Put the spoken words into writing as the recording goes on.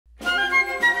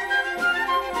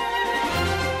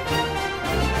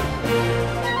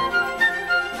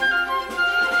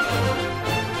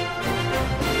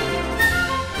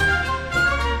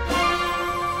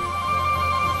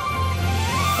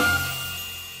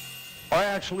I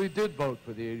actually did vote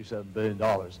for the $87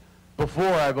 billion before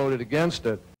I voted against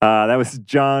it. That was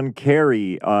John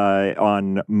Kerry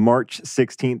on March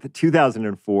 16th,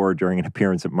 2004, during an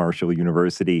appearance at Marshall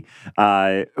University,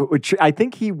 which I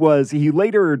think he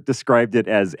later described it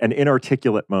as an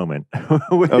inarticulate moment.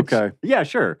 Okay. Yeah,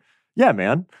 sure. Yeah,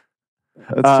 man.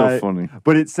 That's so funny.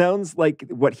 But it sounds like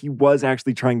what he was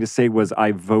actually trying to say was,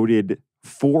 I voted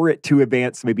for it to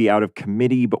advance maybe out of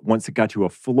committee, but once it got to a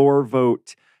floor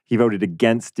vote, he voted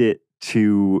against it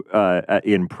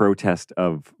in protest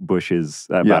of Bush's,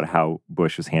 about how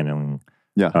Bush was handling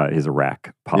his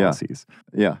Iraq policies.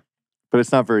 Yeah. But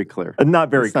it's not very clear. Not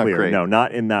very Not clear. great. No,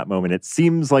 not in that moment. It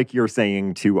seems like you're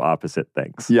saying two opposite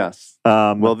things. Yes.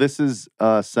 Well, this is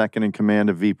second in command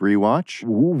of Veep Rewatch.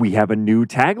 Ooh, we have a new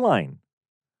tagline.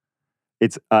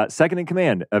 It's second in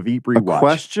command of Veep Rewatch. A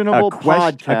questionable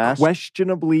podcast. A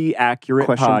questionably accurate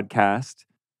podcast.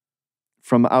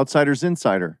 From the Outsider's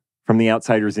Insider. From the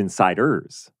Outsider's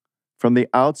Insiders. From the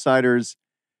Outsider's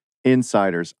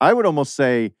Insiders. I would almost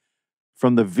say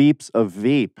from the Veeps of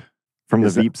Veep. From the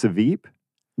Veeps of Veep?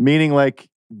 Meaning like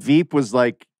Veep was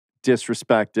like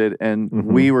disrespected and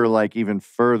we were like even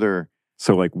further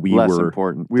so like we less were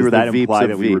important. We were the Veeps imply of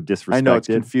that Veep. we were disrespected? I know it's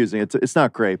confusing. It's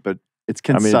not great, but it's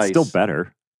concise. I mean, it's still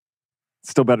better. It's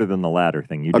still better than the latter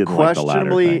thing. You didn't like the latter thing.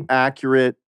 Questionably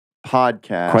accurate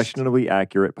podcast. Questionably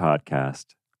accurate podcast.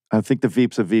 I think the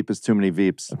Veeps of Veep is too many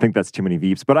Veeps. I think that's too many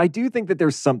Veeps. But I do think that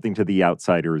there's something to the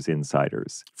Outsiders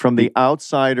Insiders. From the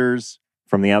Outsiders.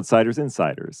 From the Outsiders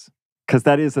Insiders. Because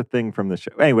that is a thing from the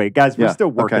show. Anyway, guys, we're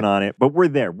still working on it, but we're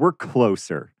there. We're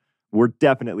closer. We're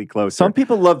definitely closer. Some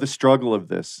people love the struggle of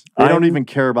this. They don't even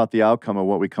care about the outcome of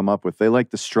what we come up with. They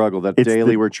like the struggle that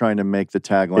daily we're trying to make the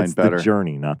tagline better. It's the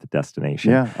journey, not the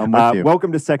destination. Yeah, I'm with you.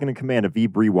 Welcome to Second in Command of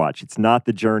Veep Rewatch. It's not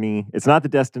the journey. It's not the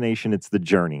destination. It's the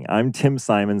journey. I'm Tim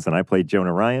Simons, and I played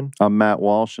Jonah Ryan. I'm Matt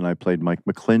Walsh, and I played Mike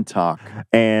McClintock.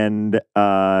 And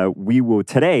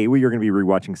today we are going to be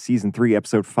rewatching Season 3,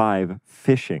 Episode 5,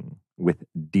 Fishing, with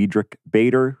Diedrich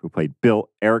Bader, who played Bill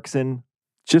Ericsson.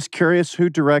 Just curious, who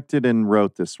directed and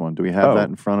wrote this one? Do we have that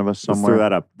in front of us somewhere? Let's throw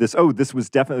that up. This was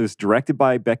directed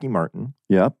by Becky Martin.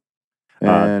 Yep.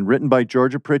 And written by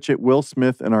Georgia Pritchett, Will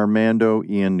Smith, and Armando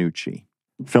Iannucci.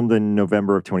 Filmed in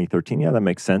November of 2013. Yeah, that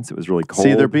makes sense. It was really cold.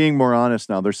 See, they're being more honest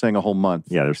now. They're saying a whole month.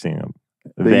 Yeah, they're saying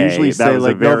They usually say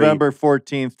like November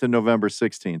 14th to November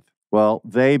 16th. Well,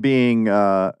 they being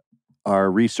our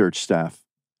research staff.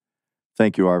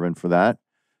 Thank you, Arvin, for that.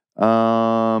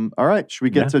 All right, should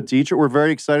we get to Diedrich? We're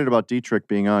very excited about Diedrich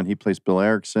being on. He plays Bill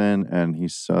Ericsson, and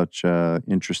he's such a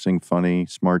interesting, funny,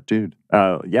 smart dude.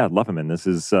 Yeah, love him. And this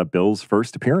is Bill's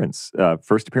first appearance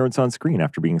on screen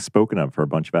after being spoken of for a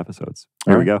bunch of episodes.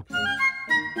 Here we go.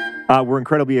 We're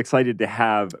incredibly excited to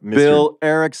have Mr. Bill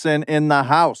Ericsson in the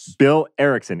house. Bill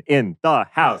Ericsson in the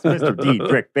house, Mr.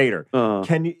 Diedrich Bader.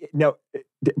 Can you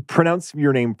pronounce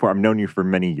your name for? I've known you for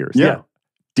many years. Yeah.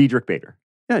 Diedrich Bader.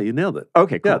 Yeah, you nailed it.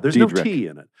 Okay, cool. Yeah, there's Diedrich. no T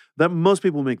in it. That most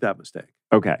people make that mistake.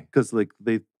 Okay. Because like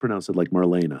they pronounce it like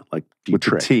Marlena, like With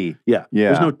the Dietrich. T. Yeah.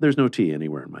 Yeah. There's no T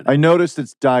anywhere in my name. I noticed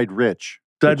it's Died Rich.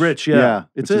 Died rich, yeah.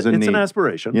 It's which is an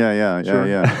aspiration. Yeah.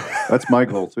 Sure. That's my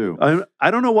goal too.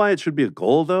 I don't know why it should be a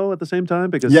goal though at the same time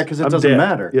because Yeah, because it I'm doesn't dead.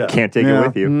 matter. Yeah. Can't take it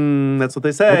with you. That's what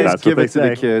they say. That's give what it to they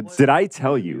the say. kids. Did I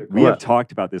tell you? We What? have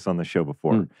talked about this on the show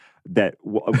before. That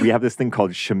we have this thing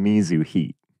called Shimizu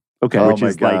heat. Okay. Oh Which my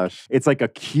is gosh. it's like a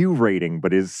Q rating,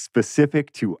 but is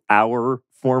specific to our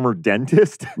former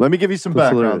dentist. Let me give you some That's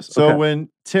background. hilarious. So Okay. when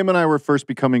Tim and I were first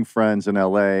becoming friends in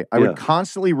LA, I would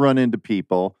constantly run into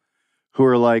people who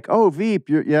are like, "Oh, Veep,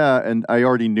 and I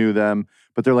already knew them,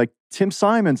 but they're like, Tim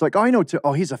Simons, like, oh, I know Tim.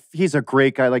 Oh, he's a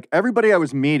great guy. Like everybody I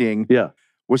was meeting,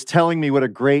 was telling me what a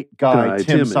great guy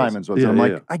Tim Simons was. Yeah, and I'm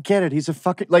like, yeah. I get it. He's a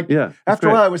fucking like. Yeah. After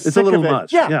a while, I was It's sick a little of it.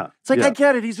 much. Yeah. It's like I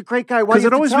get it. He's a great guy. Why? Because it you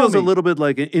have to always tell feels me? a little bit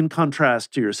like in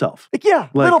contrast to yourself. Like, yeah,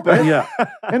 a Like, little bit. Yeah.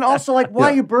 And also, like,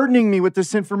 why are you burdening me with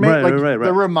this information? Right, like, right.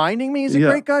 they're reminding me he's a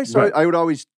great guy. So I would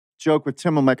always joke with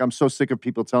Tim. I'm like, I'm so sick of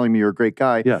people telling me you're a great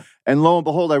guy. Yeah. And lo and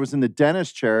behold, I was in the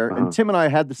dentist chair, and Tim and I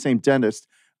had the same dentist.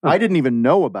 I didn't even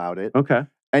know about it. Okay.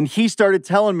 And he started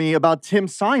telling me about Tim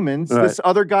Simons, this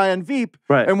other guy on Veep,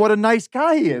 and what a nice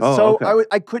guy he is. Oh, so okay.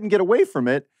 I couldn't get away from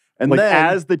it. And like then,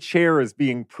 as the chair is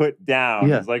being put down,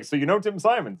 it's like, so you know Tim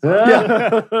Simons.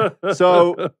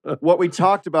 So what we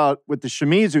talked about with the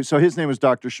Shimizu, so his name was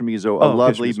Dr. Shimizu, a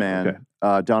lovely man,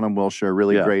 down in Wilshire,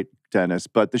 really Dennis,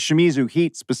 but the Shimizu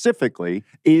Heat specifically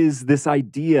is this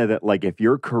idea that like if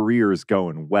your career is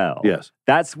going well, Yes.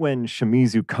 that's when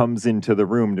Shimizu comes into the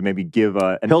room to maybe give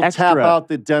an he'll extra. tap out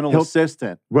the dental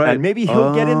assistant. Right. And maybe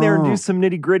he'll get in there and do some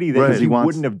nitty gritty that Right. he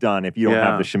wouldn't have done if you don't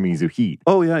have the Shimizu Heat.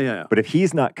 Oh, yeah. But if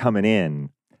he's not coming in,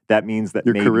 that means that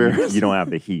Your maybe career you don't have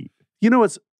the heat. You know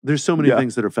what's, there's so many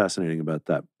things that are fascinating about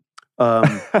that.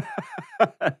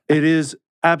 It is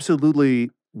absolutely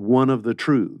one of the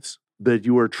truths that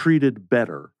you are treated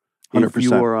better 100%. if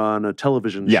you are on a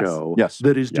television show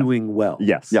that is doing well.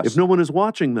 Yes. If no one is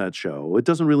watching that show, it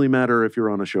doesn't really matter if you're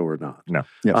on a show or not. No.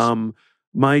 Yes.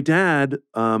 My dad,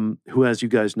 who, as you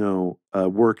guys know,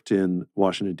 worked in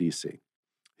Washington, D.C.,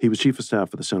 he was chief of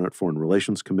staff for the Senate Foreign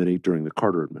Relations Committee during the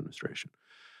Carter administration.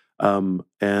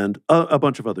 And a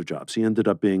bunch of other jobs. He ended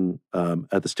up being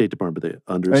at the State Department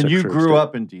under And you Secretary of grew State.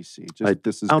 up in D.C.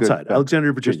 This is outside good.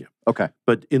 Alexandria, Virginia. Okay.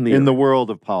 But in the In the world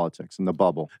of politics, in the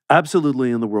bubble.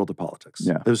 absolutely in the world of politics.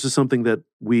 Yeah. This is something that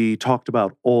we talked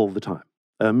about all the time.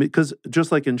 Because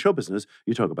just like in show business,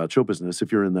 you talk about show business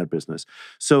if you're in that business.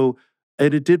 So,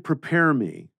 and it did prepare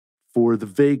me for the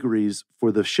vagaries,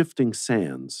 for the shifting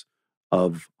sands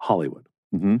of Hollywood.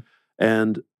 Mm-hmm.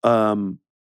 And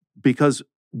because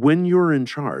when you're in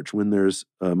charge, when there's,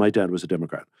 my dad was a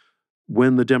Democrat,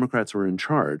 when the Democrats were in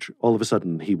charge, all of a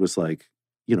sudden he was like,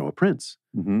 you know, a prince.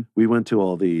 Mm-hmm. We went to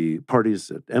all the parties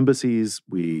at embassies.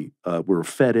 We were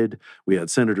feted. We had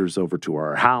senators over to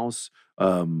our house.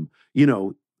 You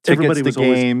know, Tickets everybody to was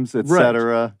always, games,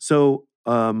 etc. So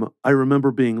I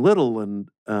remember being little and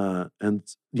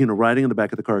you know, riding in the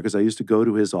back of the car because I used to go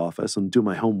to his office and do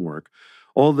my homework.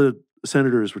 All the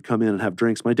senators would come in and have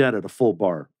drinks. My dad had a full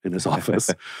bar in his office.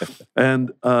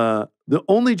 And the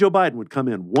only Joe Biden would come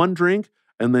in, one drink,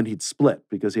 and then he'd split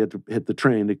because he had to hit the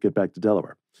train to get back to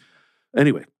Delaware.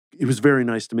 Anyway, he was very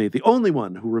nice to me. The only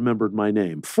one who remembered my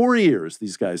name. 4 years,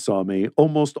 these guys saw me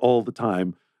almost all the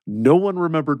time. No one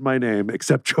remembered my name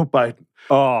except Joe Biden.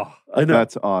 Oh, I know.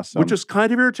 That's awesome. Which is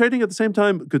kind of irritating at the same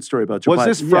time. Good story about Joe Biden.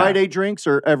 Was this Friday drinks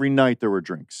or every night there were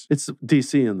drinks? It's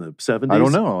D.C. in the 70s. I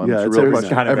don't know. Yeah, It's it's a real every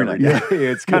question. night. Every night. Yeah,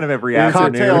 it's kind of every Yeah.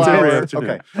 afternoon. Cocktail It's every hour.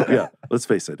 afternoon. Okay. Yeah, let's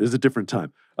face it. It's a different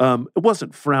time. It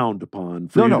wasn't frowned upon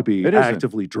for you to be it isn't.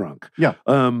 actively drunk. Yeah.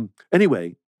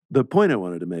 Anyway, the point I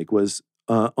wanted to make was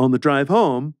on the drive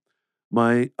home,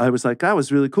 I was like, I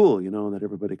was really cool, you know, that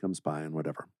everybody comes by and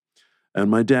whatever. And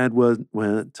my dad went,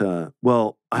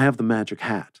 well, I have the magic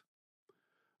hat.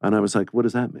 And I was like, what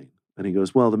does that mean? And he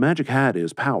goes, well, the magic hat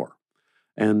is power.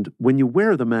 And when you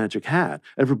wear the magic hat,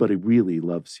 everybody really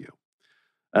loves you.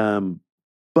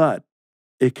 But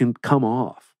it can come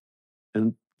off.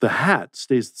 And the hat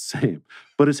stays the same,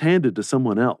 but it's handed to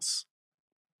someone else.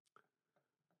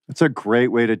 It's a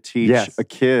great way to teach a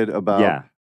kid about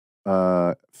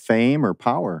fame or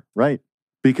power, right?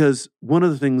 Because one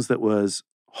of the things that was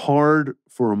hard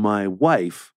for my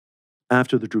wife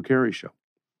after the Drew Carey show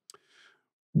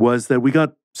was that we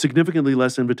got significantly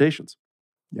less invitations.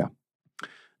 Yeah.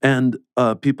 And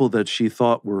people that she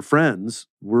thought were friends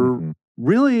were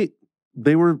really,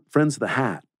 they were friends of the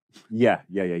hat. Yeah.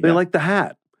 They liked the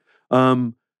hat.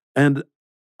 And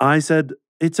I said,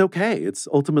 it's okay. It's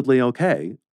ultimately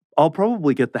okay. I'll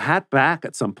probably get the hat back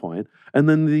at some point, and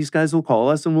then these guys will call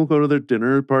us and we'll go to their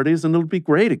dinner parties and it'll be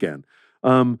great again.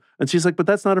 And she's like, but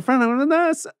that's not a friend. I went,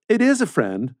 no, it is a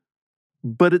friend,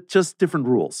 but it's just different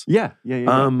rules. Yeah.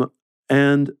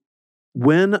 And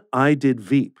when I did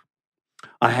Veep,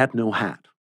 I had no hat.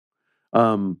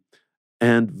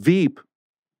 And Veep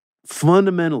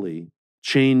fundamentally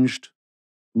changed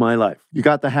my life. You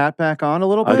got the hat back on a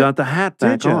little bit? I got the hat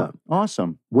back on.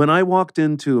 Awesome. When I walked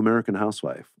into American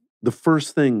Housewife, the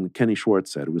first thing Kenny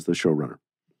Schwartz said, who was the showrunner,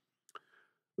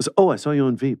 was, oh, I saw you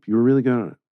on Veep. You were really good on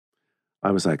it. I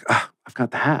was like, I've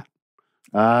got the hat.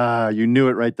 You knew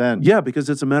it right then. Yeah, because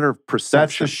it's a matter of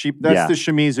perception. That's the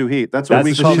Shimizu Heat. That's what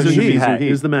we call the Shimizu Heat.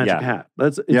 Is the magic hat.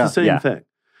 It's the same thing.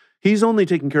 He's only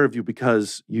taking care of you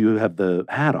because you have the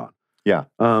hat on. Yeah.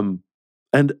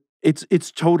 And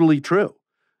it's totally true.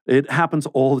 It happens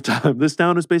all the time. This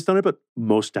town is based on it, but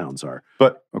most towns are.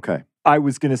 But okay. I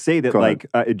was going to say that,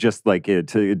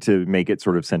 to make it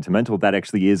sort of sentimental, that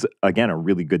actually is, again, a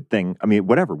really good thing. I mean,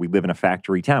 whatever. We live in a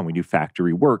factory town. We do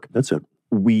factory work. That's it.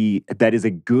 That is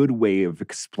a good way of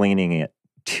explaining it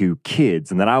to kids,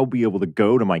 and that I'll be able to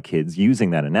go to my kids using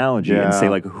that analogy and say,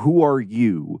 like, who are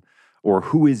you, or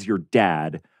who is your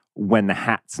dad when the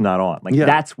hat's not on? Like,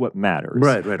 that's what matters.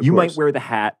 Right. You might wear the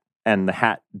hat, and the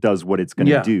hat does what it's going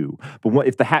to do. But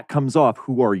if the hat comes off,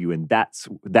 who are you? And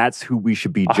that's who we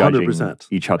should be judging 100%.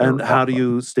 each other. And how do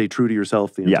you stay true to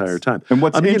yourself the entire time? And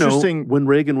what's interesting... when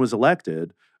Reagan was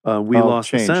elected, we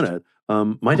lost the Senate.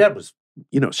 my dad was,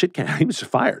 shit can. He was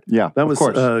just fired. Yeah, that was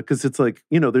because it's like,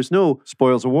 there's no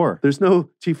spoils of war. There's no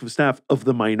chief of staff of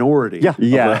the minority. Yeah,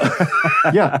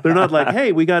 yeah. They're not like,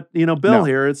 hey, we got Bill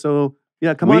here, so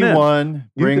yeah, come on in. We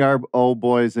won. Bring our old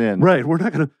boys in. Right. We're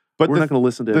not gonna. But we're not gonna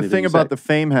listen to anything. The thing about the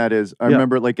fame hat is, I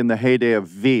remember like in the heyday of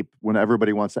Veep, when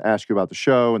everybody wants to ask you about the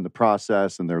show and the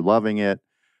process, and they're loving it.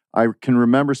 I can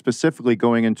remember specifically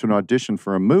going into an audition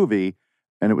for a movie,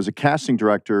 and it was a casting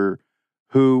director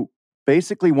who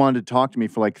basically wanted to talk to me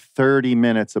for like 30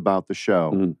 minutes about the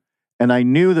show. Mm-hmm. And I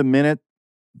knew the minute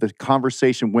the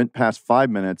conversation went past 5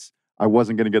 minutes, I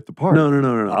wasn't going to get the part. No.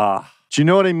 Do you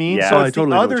know what I mean? Yeah. So I it's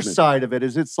totally the know other what you mean. side of it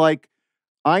is it's like,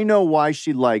 I know why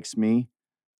she likes me.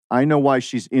 I know why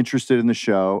she's interested in the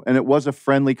show. And it was a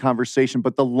friendly conversation.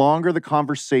 But the longer the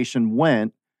conversation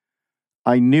went,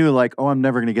 I knew like, oh, I'm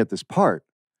never going to get this part.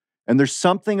 And there's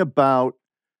something about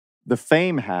the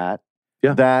fame hat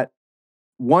that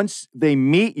once they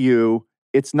meet you,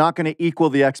 it's not going to equal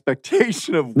the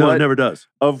expectation of it never does.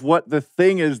 Of what the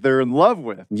thing is they're in love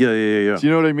with. Yeah. Do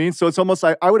you know what I mean? So it's almost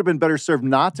like I would have been better served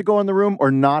not to go in the room or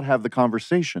not have the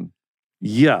conversation.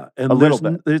 Yeah, and a little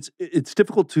bit. It's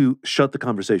difficult to shut the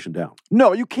conversation down.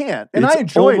 No, you can't. And It's I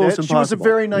enjoyed it. almost She was a impossible.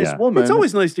 very nice woman. It's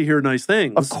always nice to hear nice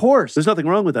things. Of course. There's nothing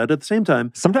wrong with that. At the same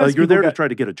time, Sometimes you're people there to get- try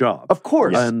to get a job. Of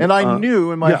course. And I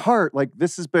knew in my heart, like,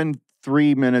 this has been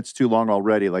 3 minutes too long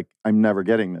already. Like, I'm never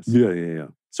getting this. Yeah.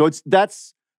 So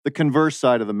that's the converse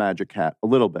side of the magic hat, a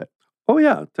little bit. Oh,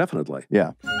 yeah, definitely.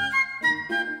 Yeah.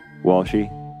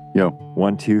 Walshy. Yo.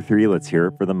 1, 2, 3. Let's hear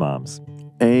it for the moms.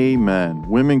 Amen.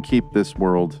 Women keep this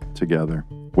world together.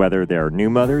 Whether they're new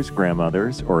mothers,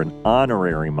 grandmothers, or an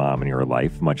honorary mom in your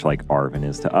life, much like Arvin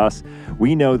is to us,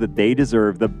 we know that they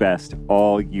deserve the best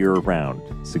all year round.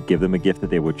 So give them a gift that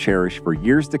they will cherish for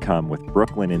years to come with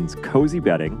Brooklinen's cozy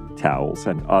bedding, towels,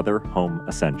 and other home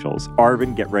essentials.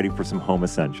 Arvin, get ready for some home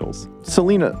essentials.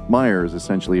 Selina Meyer is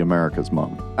essentially America's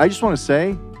mom. I just want to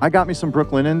say, I got me some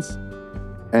Brooklinens,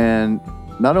 and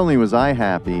not only was I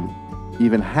happy,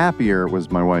 even happier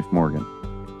was my wife, Morgan.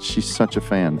 She's such a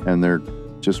fan, and they're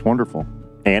just wonderful.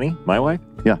 Annie, my wife?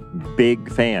 Yeah.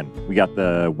 Big fan. We got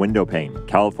the window pane,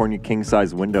 California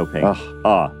king-size window pane.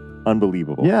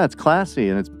 Unbelievable. Yeah, it's classy,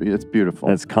 and it's beautiful.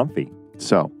 And it's comfy.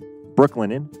 So,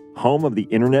 Brooklinen, home of the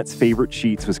internet's favorite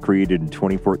sheets, was created in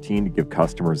 2014 to give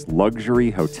customers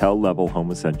luxury hotel-level home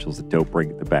essentials that don't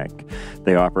break the bank.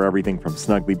 They offer everything from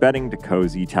snuggly bedding to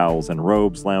cozy towels and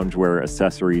robes, loungewear,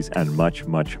 accessories, and much,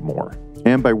 much more.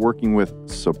 And by working with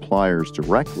suppliers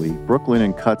directly,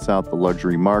 Brooklinen cuts out the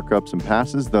luxury markups and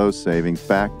passes those savings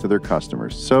back to their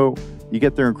customers. So you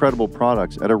get their incredible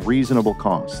products at a reasonable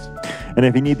cost. And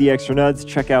if you need the extra nuds,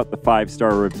 check out the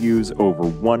 5-star reviews, over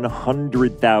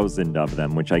 100,000 of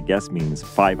them, which I guess means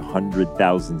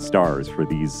 500,000 stars for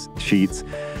these sheets.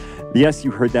 Yes,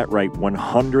 you heard that right,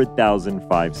 100,000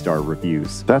 5-star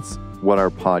reviews. That's what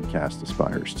our podcast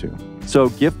aspires to. So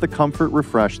gift the comfort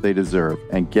refresh they deserve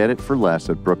and get it for less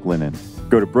at Brooklinen.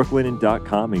 Go to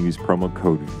brooklinen.com and use promo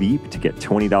code VEEP to get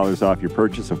 $20 off your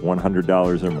purchase of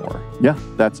 $100 or more. Yeah,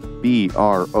 that's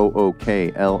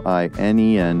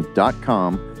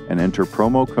BROOKLINEN.com and enter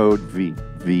promo code VEEP,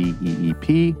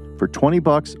 VEEP, for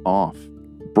 $20 off.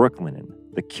 Brooklinen,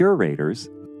 the curators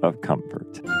of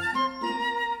comfort.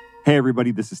 Hey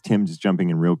everybody, this is Tim, just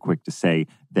jumping in real quick to say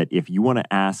that if you want to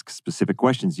ask specific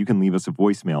questions, you can leave us a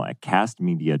voicemail at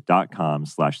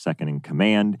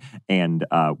castmedia.com/second-in-command. And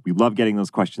we love getting those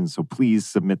questions, so please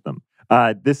submit them.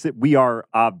 We are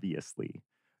obviously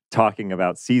talking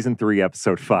about season 3,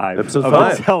 episode 5 of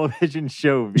the television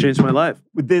show Veep. Changed my life.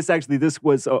 This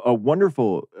was a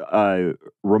wonderful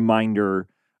reminder.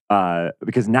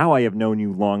 Because now I have known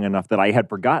you long enough that I had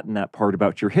forgotten that part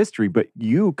about your history. But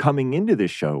you coming into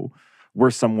this show were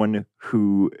someone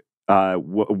who,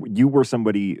 you were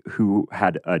somebody who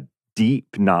had a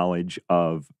deep knowledge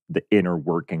of the inner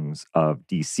workings of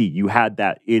DC. You had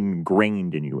that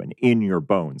ingrained in you and in your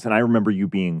bones. And I remember you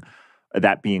being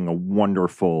a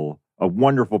wonderful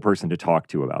person to talk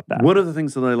to about that. One of the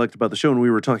things that I liked about the show, and we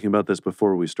were talking about this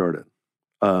before we started,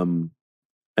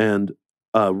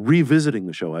 revisiting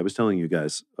the show, I was telling you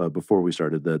guys before we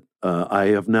started that I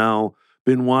have now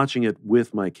been watching it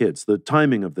with my kids. The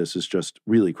timing of this is just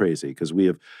really crazy because we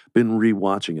have been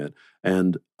rewatching it,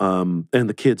 and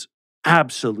the kids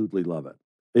absolutely love it.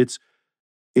 It's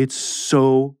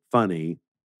so funny,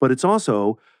 but it's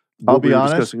also I'll be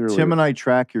honest, Tim and I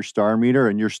track your star meter,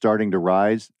 and you're starting to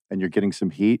rise. and you're getting some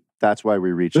heat, that's why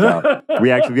we reached out.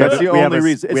 That's the only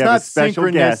reason. It's not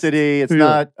synchronicity. It's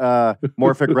not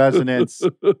morphic resonance.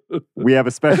 We have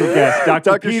a special guest,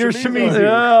 Dr. Peter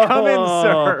Shimizu. Come in,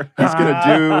 sir. He's going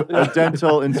to do a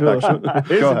dental inspection.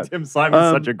 Go ahead. Tim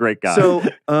Simon's such a great guy. So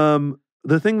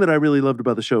the thing that I really loved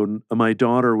about the show, my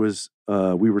daughter was,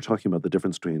 we were talking about the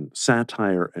difference between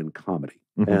satire and comedy.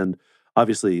 Mm-hmm. And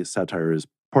obviously satire is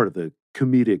part of the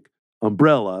comedic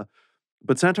umbrella,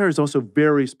 but satire is also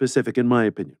very specific, in my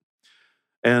opinion.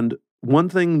 And one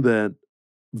thing that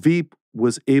Veep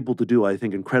was able to do, I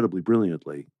think, incredibly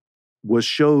brilliantly, was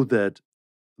show that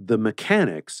the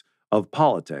mechanics of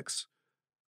politics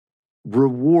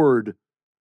reward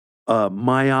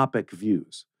myopic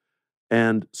views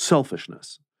and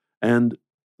selfishness. And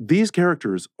these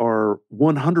characters are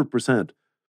 100%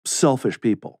 selfish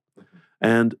people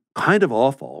and kind of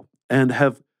awful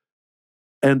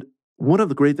and one of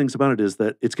the great things about it is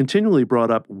that it's continually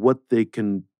brought up what they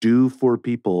can do for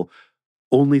people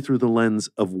only through the lens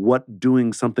of what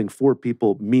doing something for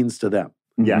people means to them.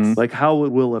 Yes. Like how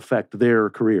it will affect their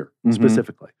career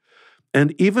specifically.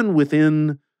 And even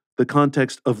within the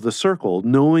context of the circle,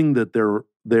 knowing that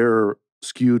their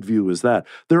skewed view is that,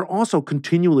 they're also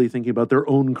continually thinking about their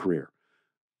own career.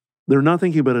 They're not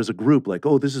thinking about it as a group like,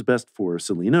 oh, this is best for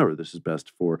Selina or this is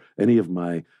best for any of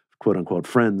my quote-unquote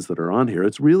friends that are on here.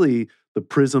 It's really the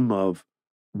prism of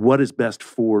what is best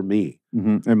for me.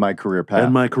 And my career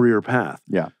path.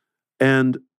 Yeah.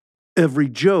 And every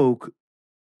joke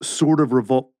sort of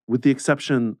with the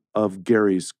exception of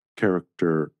Gary's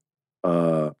character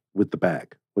with the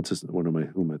bag. Who am I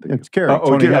thinking? It's Gary.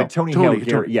 Tony Hill.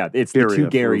 Gary. Yeah, it's Gary, the two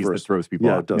Garys that throws people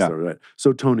off. It does that, right.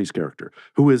 So Tony's character,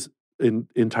 who is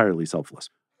entirely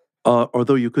selfless.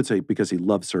 Although you could say because he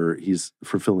loves her, he's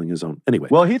fulfilling his own. Anyway.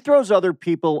 Well, he throws other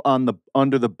people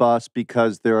under the bus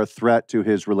because they're a threat to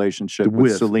his relationship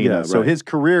with Selina. Yeah, right. So his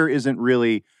career isn't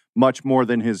really much more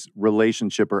than his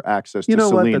relationship or access to Selina.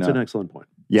 You know what? That's an excellent point.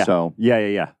 Yeah. So,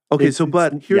 yeah. Okay,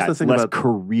 but here's the thing less about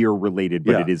career related,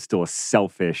 but it is still a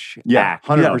selfish act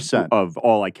 100%. of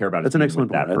all I care about. That's is an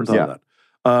excellent that point. person. I hadn't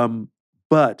thought of that.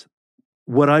 But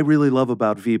what I really love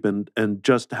about Veep and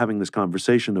just having this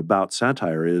conversation about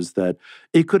satire is that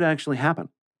it could actually happen.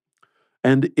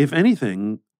 And if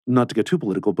anything, not to get too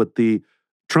political, but the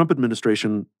Trump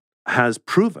administration has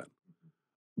proven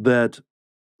that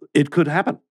it could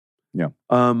happen. Yeah.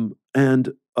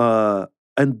 And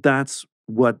that's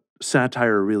what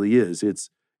satire really is.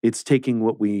 It's taking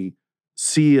what we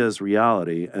see as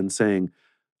reality and saying,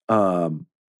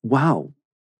 wow,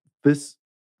 this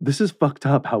is fucked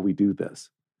up how we do this.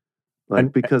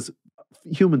 Because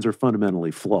humans are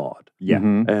fundamentally flawed. Yeah.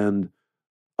 And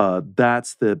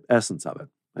that's the essence of it.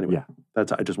 Anyway,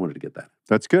 I just wanted to get that.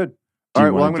 That's good. All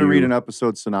right, well, I'm going to read an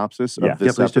episode synopsis of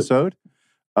this episode.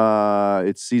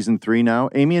 It's season 3 now.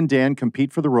 Amy and Dan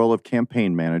compete for the role of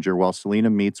campaign manager while Selina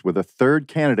meets with a third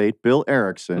candidate, Bill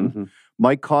Ericsson.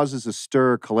 Mike causes a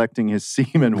stir collecting his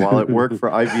semen while at work for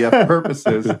IVF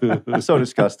purposes. So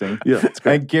disgusting. Yeah, it's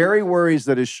great. And Gary worries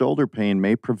that his shoulder pain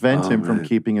may prevent him from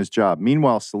keeping his job.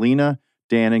 Meanwhile, Selina,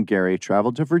 Dan, and Gary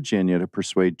travel to Virginia to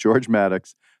persuade George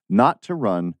Maddox not to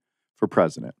run for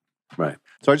president. Right.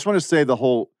 So I just want to say the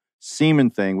whole semen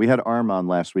thing. We had Arm on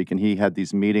last week, and he had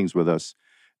these meetings with us.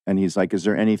 And he's like, is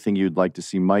there anything you'd like to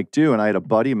see Mike do? And I had a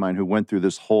buddy of mine who went through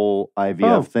this whole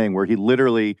IVF thing where he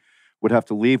literally would have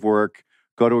to leave work,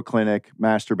 go to a clinic,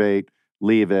 masturbate,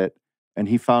 leave it. And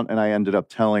I ended up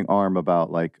telling Arm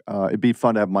about it'd be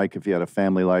fun to have Mike if he had a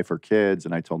family life or kids.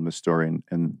 And I told him this story.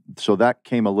 And so that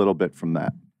came a little bit from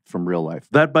real life.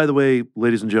 That, by the way,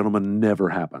 ladies and gentlemen, never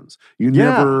happens. You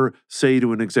never say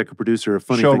to an executive producer, a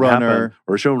funny thing happened,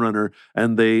 or a showrunner,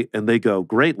 and they go,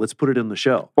 great, let's put it in the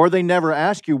show. Or they never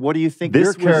ask you, what do you think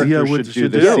your character should do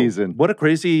this season? What a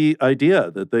crazy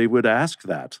idea that they would ask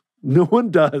that. No one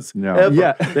does. No. Ever.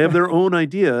 Yeah. They have their own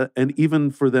idea, and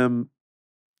even for them,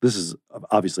 this is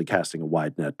obviously casting a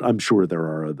wide net. I'm sure there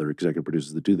are other executive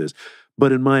producers that do this,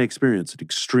 but in my experience, it's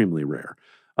extremely rare.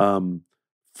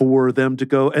 For them to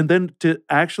go and then to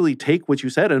actually take what you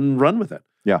said and run with it.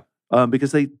 Yeah.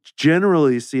 Because they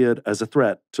generally see it as a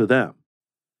threat to them.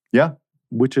 Yeah.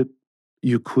 Which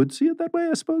you could see it that way,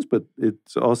 I suppose, but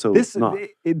it's also not.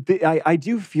 I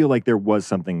do feel like there was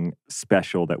something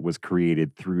special that was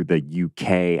created through the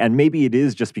UK, and maybe it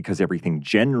is just because everything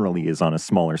generally is on a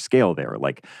smaller scale there.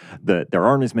 Like there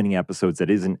aren't as many episodes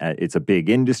it's a big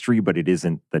industry, but it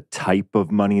isn't the type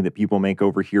of money that people make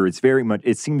over here. It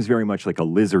seems very much like a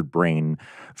lizard brain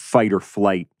fight or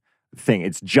flight thing.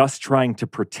 It's just trying to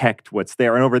protect what's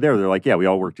there. And over there, they're like, yeah, we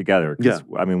all work together. Yeah.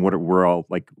 I mean, we're all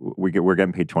like, we're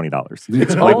getting paid $20.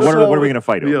 It's Like, what also- are we going to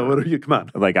fight over? Yeah, what are you? Come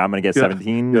on. Like, I'm going to get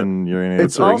 17 and you're going to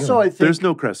It's also, I think, There's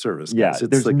no craft service. yeah, guys.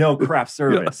 It's there's like- no craft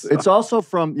service. it's also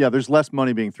from, there's less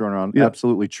money being thrown around. Yeah.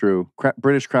 Absolutely true.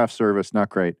 British craft service, not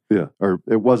great. Yeah. Or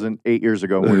it wasn't 8 years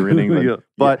ago when we were in England. Yeah.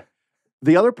 But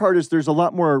the other part is there's a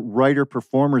lot more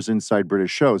writer-performers inside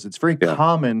British shows. It's very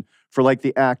common for like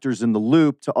the actors in the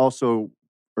loop to also,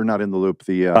 or not in the loop,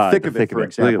 the thick of it, for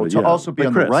example, to also be Like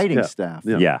on Chris, the writing yeah. staff.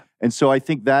 Yeah. And so I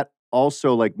think that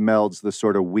also like melds the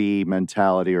sort of we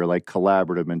mentality or like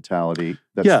collaborative mentality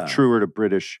that's truer to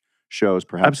British shows,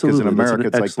 perhaps. Because in Absolutely. That's an America,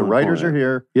 it's like the excellent writers point. are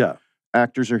here, Yeah.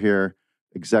 actors are here,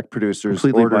 exec producers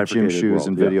Completely order gym bifurcated shoes world,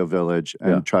 in yeah. Video Village and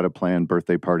Yeah. try to plan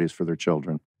birthday parties for their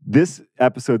children. This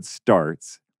episode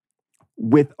starts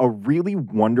with a really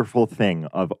wonderful thing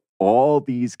of all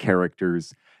these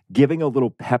characters giving a little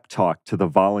pep talk to the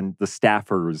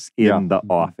staffers in the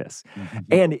office.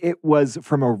 And it was,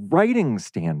 from a writing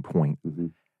standpoint,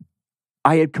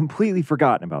 I had completely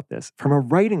forgotten about this. From a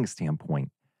writing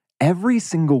standpoint, every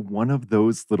single one of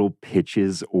those little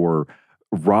pitches or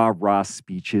rah-rah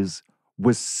speeches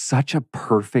was such a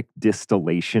perfect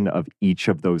distillation of each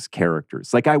of those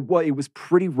characters. Like, it was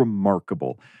pretty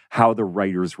remarkable how the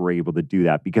writers were able to do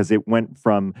that, because it went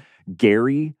from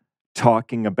Gary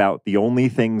talking about the only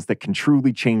things that can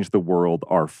truly change the world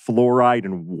are fluoride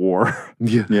and war.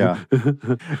 Yeah.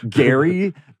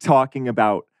 Gary talking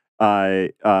about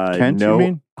Kent, you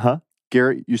mean? Huh?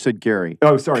 Gary, you said Gary.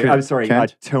 Oh, sorry. Kent. I'm sorry.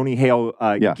 Kent? Tony Hale,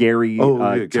 Gary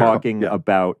Gary. talking Yeah.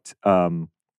 about.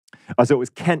 So it was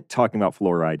Kent talking about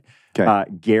fluoride.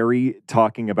 Okay. Gary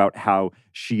talking about how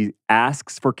she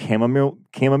asks for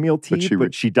chamomile tea,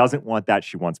 but she doesn't want that.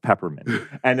 She wants peppermint,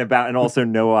 and also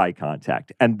no eye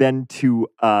contact. And then to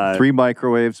 3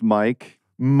 microwaves, Mike.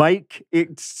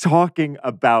 It's talking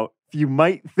about. You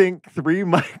might think 3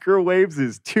 microwaves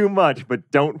is too much,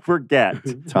 but don't forget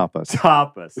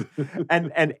tapas.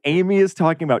 And Amy is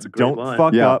talking about don't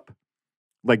fuck up.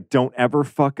 Like, don't ever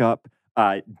fuck up.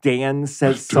 Dan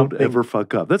says something. Don't ever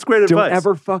fuck up. That's great advice. Don't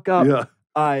ever fuck up. Yeah.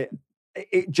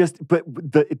 But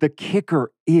the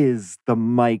kicker is the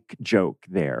Mike joke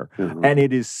there. And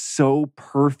it is so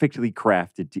perfectly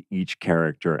crafted to each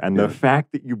character. And the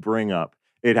fact that you bring up,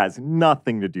 it has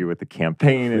nothing to do with the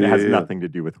campaign. It has nothing to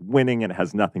do with winning. It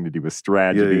has nothing to do with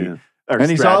strategy.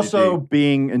 And he's also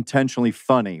being intentionally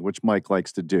funny, which Mike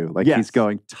likes to do. Like, he's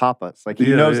going tapas. Like,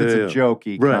 he knows it's a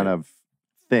jokey kind of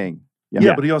thing.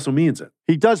 Yeah, but he also means it.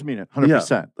 He does mean it, 100%.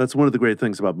 Yeah, that's one of the great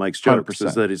things about Mike's jokes 100%.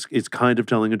 is that it's kind of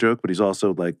telling a joke, but he's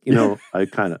also like, I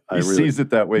he sees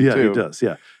it that way yeah, too. He does,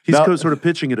 yeah. He's sort of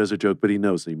pitching it as a joke, but he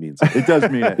knows he means it. It does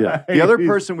mean it. Yeah. The other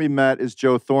person we met is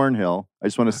Joe Thornhill. I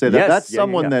just want to say that. That's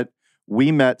someone that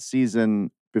we met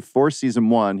before season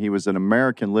 1. He was an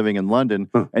American living in London,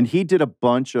 and he did a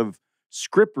bunch of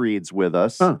script reads with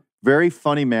us. Very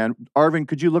funny man. Arvin,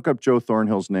 could you look up Joe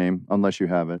Thornhill's name, unless you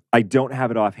have it? I don't have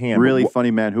it offhand. Really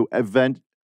funny man who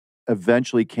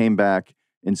eventually came back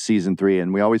in season 3.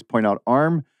 And we always point out,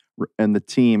 Arm and the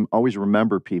team always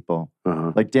remember people.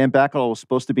 Like Dan Bacall was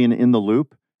supposed to be in the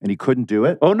loop, and he couldn't do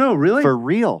it. Oh, no, really? For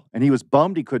real. And he was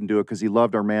bummed he couldn't do it because he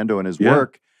loved Armando and his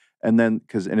work. And then,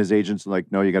 and his agents were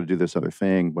like, no, you got to do this other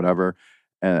thing, whatever.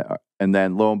 And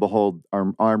then, lo and behold,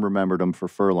 Arm remembered him for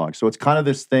Furlong. So it's kind of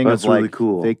this thing of like, really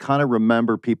cool. They kind of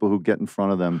remember people who get in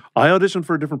front of them. I auditioned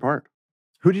for a different part.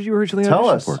 Who did you originally Tell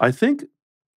audition us. for? I think,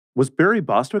 was Barry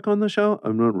Bostwick on the show?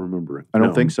 I'm not remembering. I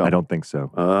don't think so. I don't think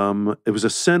so. It was a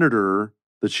senator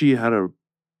that she had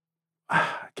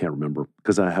I can't remember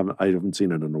because I haven't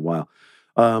seen it in a while.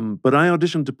 But I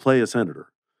auditioned to play a senator.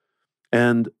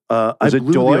 And was it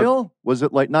Doyle? Was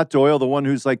it like, not Doyle, the one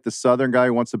who's like the Southern guy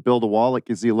who wants to build a wall? Like,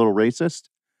 is he a little racist?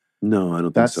 No, I don't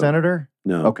think that so. That senator?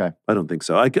 No. Okay. I don't think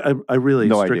so. I really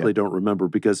strictly don't remember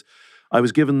because I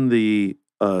was given the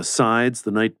sides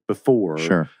the night before.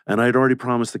 Sure. And I'd already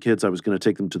promised the kids I was going to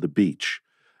take them to the beach.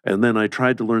 And then I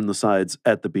tried to learn the sides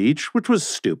at the beach, which was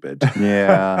stupid.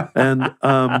 Yeah. And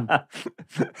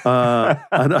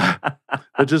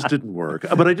it just didn't work.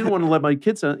 But I didn't want to let my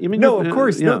kids out. No, of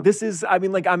course. No, this is, I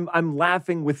mean, like, I'm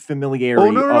laughing with familiarity. Oh,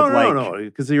 no.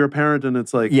 Because you're a parent and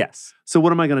it's like, yes. So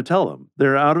what am I going to tell them?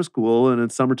 They're out of school and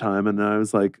it's summertime. And I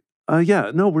was like,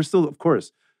 we're still, of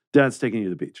course, Dad's taking you to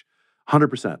the beach.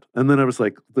 100%. And then I was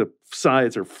like, the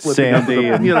sides are flipping sandy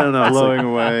up, and blowing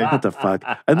away. What the fuck?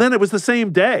 And then it was the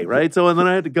same day, right? So and then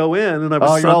I had to go in and I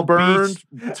was sunburned,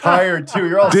 tired too.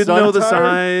 You're all didn't know the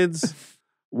tired. sides.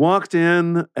 Walked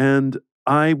in and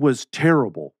I was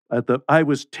terrible I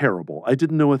was terrible. I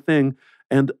didn't know a thing.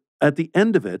 And at the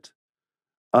end of it,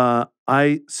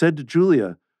 I said to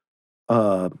Julia,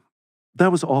 that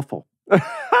was awful.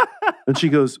 And she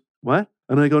goes, what?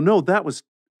 And I go, no, that was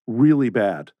really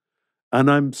bad. And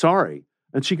I'm sorry.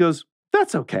 And she goes,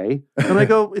 that's okay. And I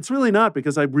go, it's really not,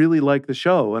 because I really like the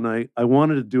show and I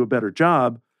wanted to do a better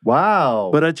job.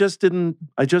 Wow. But I just didn't.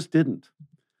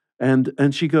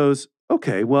 And she goes,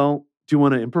 okay, well, do you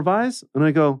want to improvise? And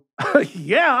I go,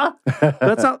 yeah.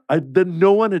 That's how, then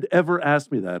no one had ever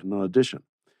asked me that in an audition.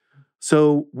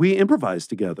 So we improvised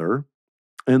together.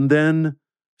 And then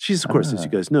she's, of course, as you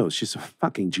guys know, she's a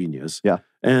fucking genius. Yeah.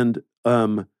 And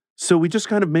so we just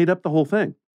kind of made up the whole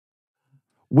thing.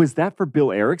 Was that for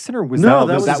Bill Ericsson or was No,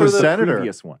 that that was the Senator.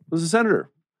 previous one? It was a senator.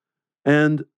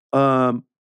 And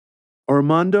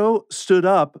Armando stood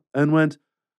up and went,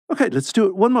 okay, let's do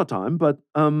it one more time. But,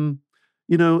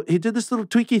 you know, he did this little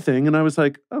tweaky thing. And I was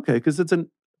like, okay, because it's an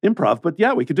improv. But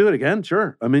yeah, we could do it again.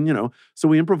 Sure. I mean, you know, so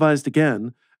we improvised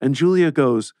again. And Julia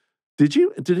goes, did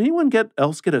anyone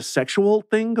else get a sexual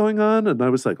thing going on? And I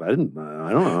was like, I don't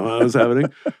know what was happening.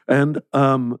 And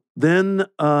then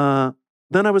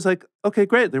I was like, okay,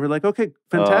 great. They were like, okay,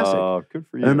 fantastic. Oh, good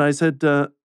for you. And I said,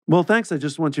 well, thanks. I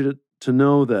just want you to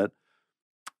know that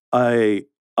I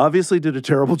obviously did a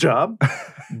terrible job,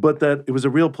 but that it was a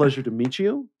real pleasure to meet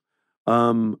you,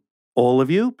 all of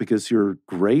you, because you're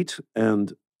great.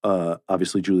 And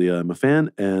obviously, Julia, I'm a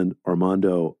fan. And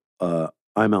Armando,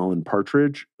 I'm Alan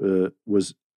Partridge,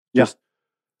 was just...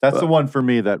 That's the one for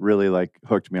me that really like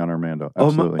hooked me on Armando.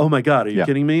 Absolutely. Oh my God, are you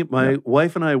kidding me? My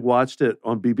wife and I watched it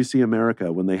on BBC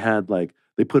America when they had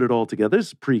they put it all together. This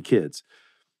is pre-kids.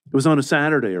 It was on a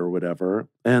Saturday or whatever.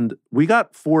 And we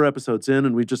got 4 episodes in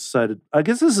and we just decided, I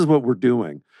guess this is what we're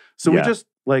doing. So we just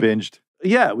binged.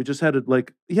 Yeah, we just had it we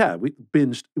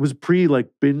binged. It was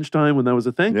binge time when that was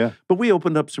a thing. Yeah. But we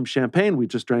opened up some champagne. We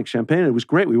just drank champagne. It was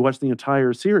great. We watched the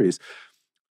entire series.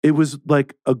 It was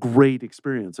like a great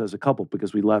experience as a couple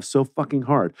because we laughed so fucking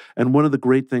hard. And one of the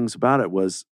great things about it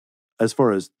was, as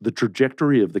far as the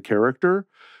trajectory of the character,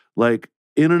 like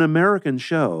in an American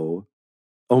show,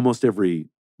 almost every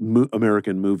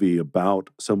American movie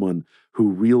about someone who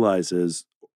realizes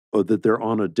that they're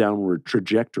on a downward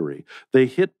trajectory, they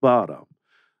hit bottom,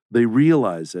 they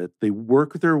realize it, they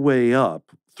work their way up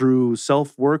through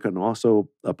self-work and also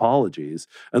apologies,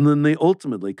 and then they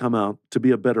ultimately come out to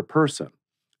be a better person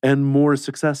and more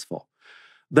successful.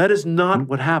 That is not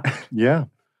what happened. Yeah.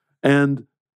 And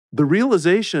the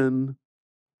realization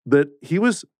that he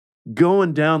was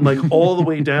going down all the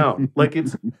way down,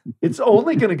 it's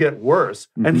only going to get worse,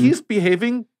 and he's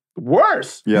behaving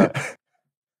worse. Yeah.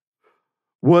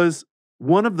 Was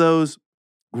one of those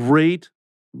great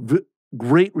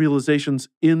realizations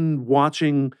in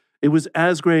watching. It was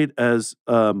as great as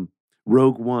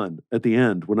Rogue One at the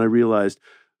end when I realized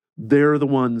they're the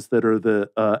ones that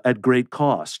are at great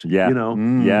cost. Yeah. You know?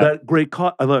 Yeah. That great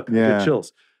cost. I get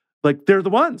chills. They're the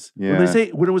ones. Yeah. When they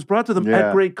say, when it was brought to them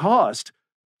at great cost,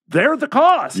 they're the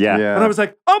cost. Yeah. And I was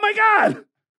like, oh my God.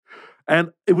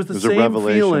 And it was the same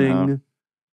feeling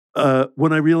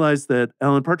when I realized that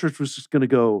Alan Partridge was just going to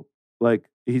go,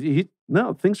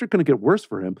 no, things are going to get worse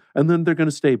for him. And then they're going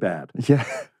to stay bad. Yeah.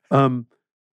 And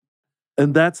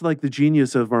that's the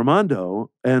genius of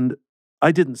Armando. And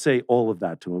I didn't say all of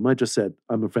that to him. I just said,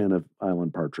 I'm a fan of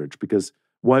Alan Partridge, because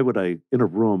why would I, in a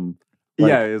room...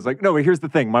 it's no, but here's the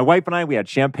thing. My wife and I, we had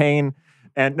champagne,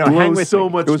 and hang with so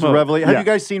me. much It was a smoke. revelation. Have you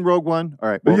guys seen Rogue One? All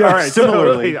right. Well, Yeah. All right,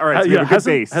 similarly. all right, so we have a good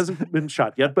base. Hasn't been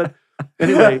shot yet, but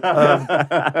anyway.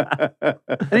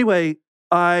 Anyway,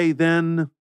 I then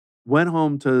went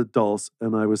home to Dulce,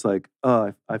 and I was like,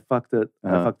 oh, I fucked it.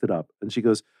 I fucked it up. And she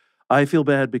goes, I feel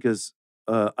bad because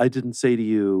I didn't say to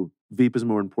you, Veep is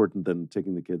more important than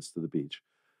taking the kids to the beach.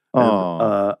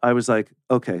 And, I was like,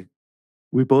 okay,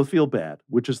 we both feel bad,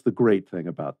 which is the great thing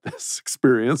about this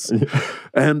experience.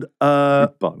 And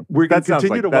we're going to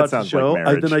continue to watch the show.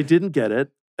 Then I didn't get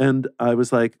it. And I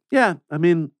was like, yeah, I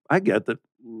mean, I get that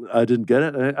I didn't get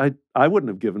it. I wouldn't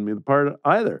have given me the part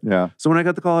either. Yeah. So when I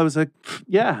got the call, I was like,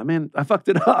 yeah, I mean, I fucked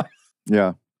it up.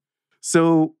 Yeah.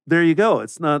 So there you go.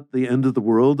 It's not the end of the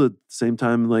world. At the same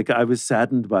time, I was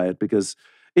saddened by it because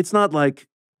it's not like,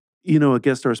 a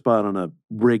guest star spot on a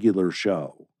regular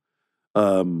show.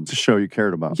 It's a show you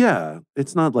cared about. Yeah.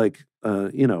 It's not like,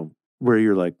 where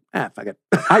you're like, fuck it.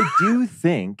 I do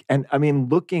think, and I mean,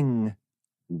 looking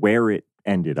where it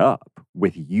ended up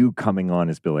with you coming on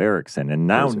as Bill Ericsson, and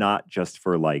now not just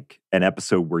for like an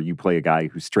episode where you play a guy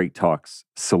who straight talks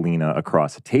Selina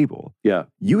across a table. Yeah.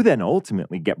 You then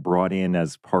ultimately get brought in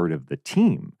as part of the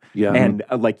team. Yeah. And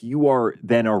like you are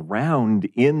then around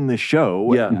in the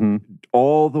show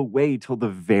all the way till the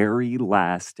very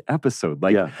last episode.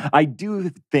 Like I do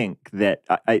think that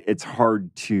it's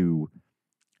hard to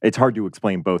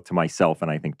explain both to myself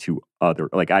and I think to other,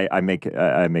 like I make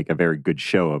a very good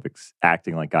show of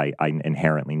acting like I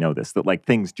inherently know this, that like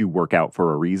things do work out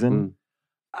for a reason.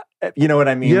 You know what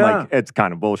I mean? Like it's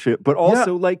kind of bullshit, but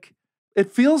also like it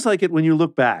feels like it when you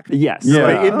look back. Yes. Yeah.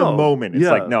 Like, in the moment, it's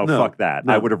like, no, fuck that.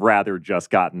 No. I would have rather just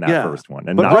gotten that first one.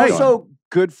 And but not also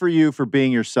good for you for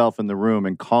being yourself in the room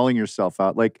and calling yourself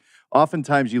out. Like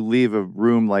oftentimes you leave a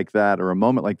room like that or a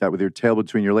moment like that with your tail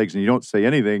between your legs and you don't say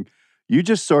anything. You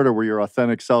just sort of were your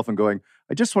authentic self and going,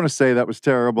 I just want to say that was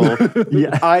terrible.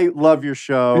 I love your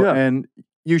show and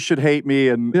you should hate me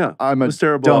and I'm a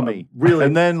terrible. dummy. Really?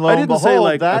 And then I didn't say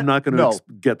like, I'm not going to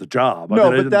get the job. No,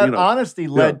 I mean, but that honesty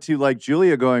led to like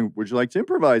Julia going, would you like to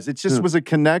improvise? It just was a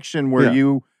connection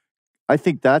where I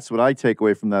think that's what I take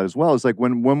away from that as well. Is like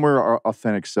when we're our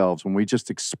authentic selves, when we just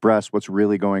express what's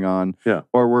really going on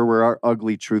or where we're our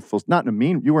ugly, truthful, not in a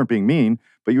mean, you weren't being mean,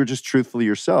 but you were just truthfully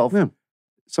yourself.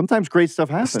 Sometimes great stuff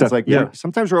happens.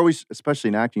 Sometimes we're always, especially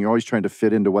in acting, you're always trying to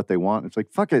fit into what they want. It's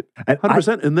like, fuck it.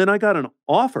 100%. And then I got an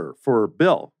offer for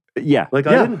Bill. Like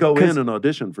I didn't go in and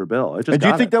audition for Bill. I just do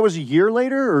you think that was a year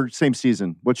later or same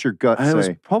season? What's your gut say? It was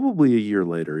probably a year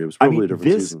later. It was probably a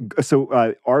different season. So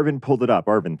Arvin pulled it up.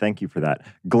 Arvin, thank you for that.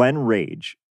 Glenn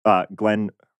Rage. Glenn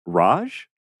Rage?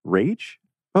 Rage?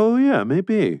 Oh, yeah,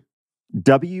 maybe.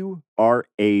 W-R-A-G-E.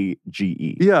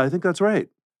 Yeah, I think that's right.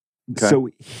 Okay. So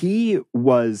he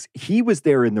was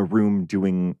there in the room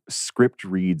doing script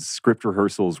reads, script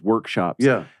rehearsals, workshops.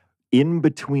 Yeah. In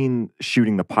between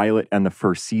shooting the pilot and the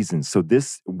first season. So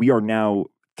we are now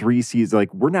 3 seasons,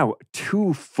 like we're now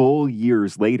 2 full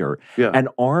years later. Yeah. And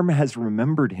Arm has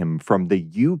remembered him from the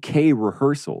UK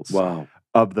rehearsals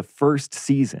of the first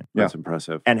season. That's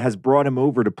impressive. And has brought him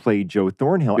over to play Joe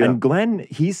Thornhill. Yeah. And Glenn,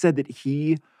 he said that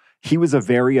he was a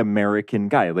very American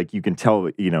guy. Like you can tell,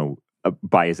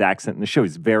 by his accent in the show,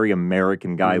 he's a very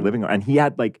American guy living on. And he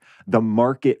had like the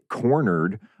market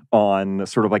cornered on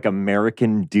sort of like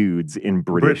American dudes in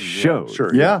British shows.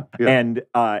 Sure. Yeah. And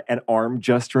Arm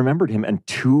just remembered him and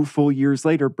 2 full years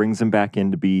later brings him back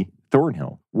in to be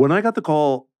Thornhill. When I got the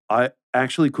call, I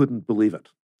actually couldn't believe it.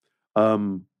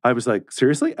 I was like,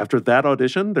 seriously? After that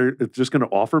audition, they're just going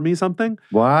to offer me something?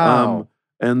 Wow.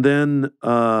 And then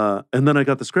I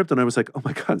got the script and I was like, oh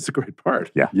my God, it's a great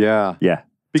part. Yeah.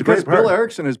 Because Bill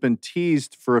Ericsson has been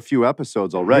teased for a few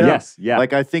episodes already. Yes, yeah.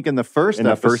 Like I think in the first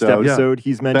episode,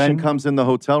 he's mentioned. Ben comes in the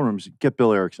hotel rooms, get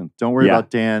Bill Ericsson. Don't worry about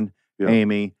Dan,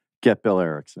 Amy, get Bill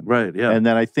Ericsson. Right, yeah. And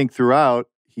then I think throughout,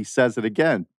 he says it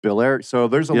again, Bill Ericsson. So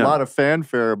there's a lot of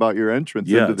fanfare about your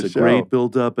entrance into the show. It's a great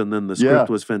build-up, and then the script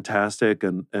was fantastic.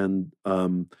 And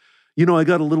I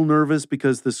got a little nervous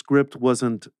because the script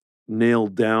wasn't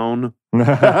nailed down. If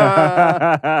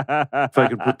I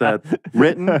could put that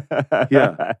written,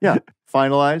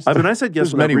 finalized. I mean, I said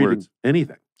yes without reading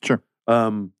anything. Sure.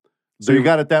 So you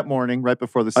got it that morning, right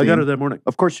before the scene. I got it that morning.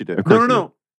 Of course you did.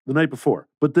 No, the night before.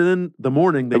 But then the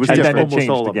morning they changed almost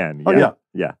all of again. Them.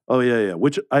 Yeah. Oh yeah.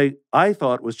 Which I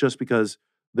thought was just because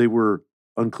they were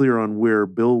unclear on where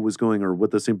Bill was going or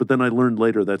what the scene. But then I learned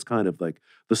later that's kind of like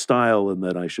the style, and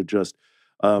that I should just.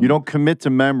 You don't commit to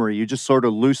memory. You just sort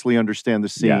of loosely understand the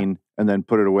scene and then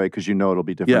put it away because you know it'll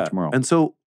be different tomorrow. And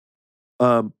so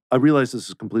I realize this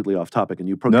is completely off topic, and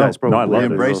you guys probably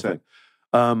embrace it.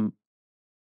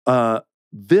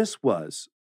 This was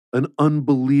an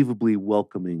unbelievably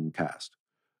welcoming cast.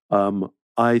 I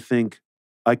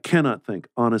cannot think,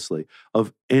 honestly,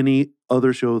 of any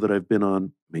other show that I've been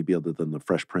on, maybe other than The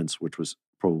Fresh Prince, which was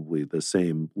probably the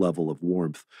same level of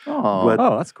warmth. Oh,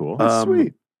 that's cool. That's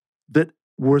sweet. That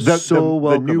were so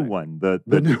welcoming. The new one, the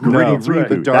new gritty reboot.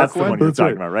 The dark that's the one you're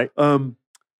talking about, right?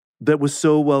 That was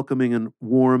so welcoming and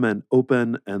warm and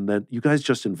open, and that you guys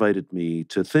just invited me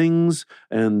to things,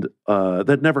 and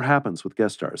that never happens with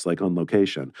guest stars, like on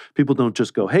location. People don't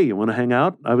just go, hey, you want to hang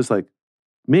out? I was like,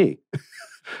 me.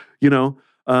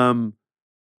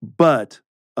 But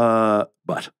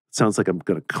it sounds like I'm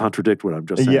going to contradict what I'm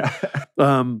just saying. Yeah.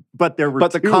 But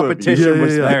the competition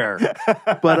was there.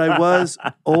 But I was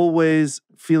always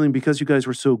feeling, because you guys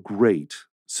were so great,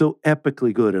 so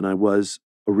epically good, and I was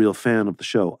a real fan of the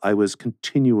show, I was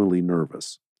continually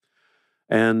nervous.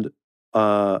 And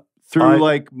through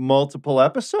like multiple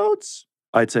episodes?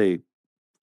 I'd say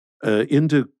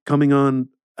into coming on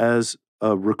as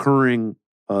a recurring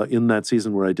in that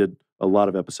season where I did a lot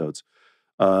of episodes.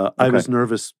 I was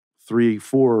nervous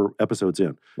 3-4 episodes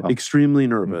in. Wow. Extremely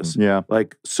nervous. Yeah.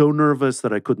 Like so nervous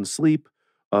that I couldn't sleep.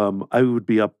 I would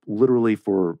be up literally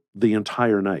for the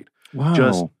entire night. Wow.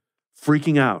 Just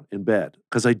freaking out in bed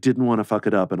because I didn't want to fuck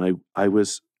it up. And I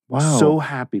was so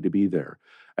happy to be there.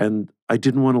 And I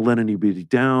didn't want to let anybody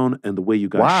down. And the way you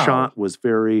guys shot was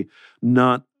very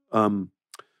not...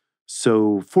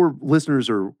 So for listeners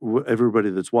or everybody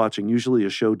that's watching, usually a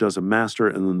show does a master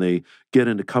and then they get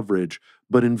into coverage.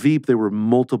 But in Veep, there were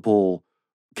multiple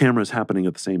cameras happening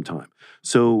at the same time.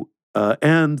 So,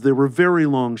 and there were very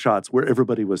long shots where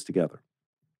everybody was together.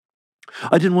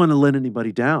 I didn't want to let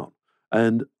anybody down.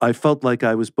 And I felt like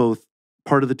I was both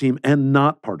part of the team and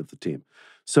not part of the team.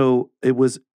 So I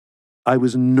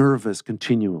was nervous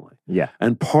continually. Yeah.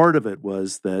 And part of it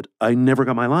was that I never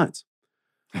got my lines.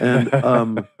 And,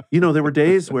 there were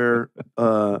days where,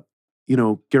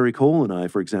 Gary Cole and I,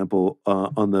 for example,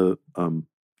 on the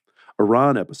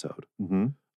Iran episode,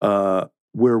 where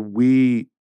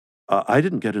I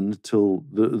didn't get in until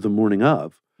the morning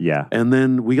of. Yeah. And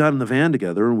then we got in the van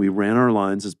together and we ran our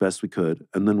lines as best we could.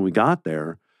 And then we got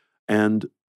there and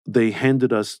they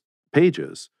handed us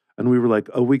pages. And we were like,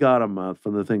 oh, we got them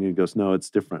from the thing. And he goes, no, it's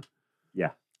different.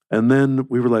 Yeah. And then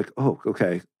we were like, oh,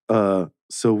 okay.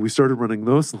 So we started running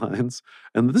those lines,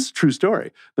 and this is a true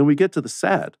story. Then we get to the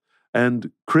set, and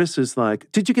Chris is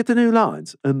like, did you get the new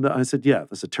lines? And I said, yeah.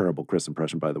 That's a terrible Chris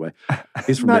impression, by the way.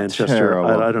 He's from Manchester.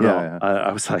 I don't know. Yeah.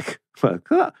 I was like,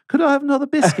 could I have another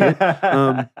biscuit?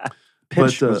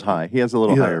 Pitch was high. He has a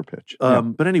little higher pitch.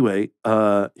 But anyway,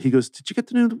 he goes, did you get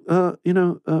the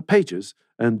new, pages?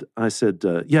 And I said,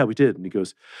 yeah, we did. And he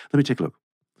goes, let me take a look.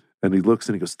 And he looks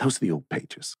and he goes, those are the old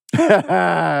pages. From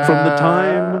the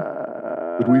time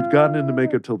that we'd gotten into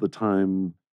makeup till the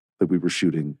time that we were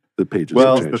shooting, the pages.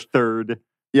 Well, the third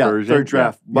version. Third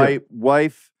draft. My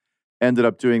wife ended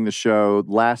up doing the show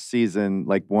last season,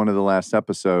 like one of the last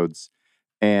episodes.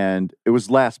 And it was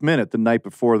last minute, the night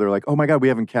before. They're like, oh my God, we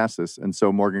haven't cast this. And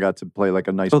so Morgan got to play like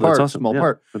a nice part, awesome. small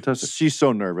part. Fantastic. She's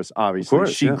so nervous, obviously. Of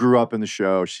course, she grew up in the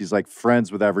show. She's like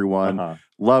friends with everyone,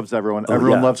 loves everyone. Oh,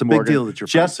 everyone loves it's a Morgan. big deal that you're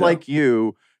just friends, like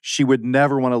you, she would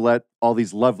never want to let all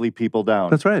these lovely people down.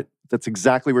 That's right. That's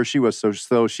exactly where she was.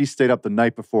 So she stayed up the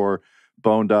night before,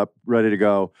 boned up, ready to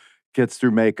go, gets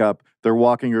through makeup. They're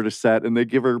walking her to set, and they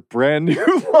give her brand new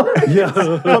lines.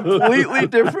 Completely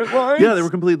different lines. Yeah, they were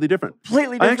completely different.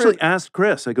 Completely different. I actually asked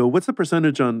Chris, I go, what's the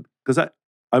percentage on, because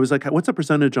I was like, what's the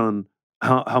percentage on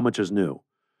how much is new?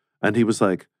 And he was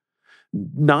like,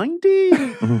 90?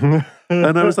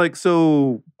 And I was like,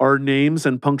 so our names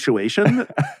and punctuation? And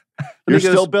You're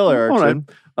still Bill Ericsson.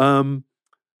 All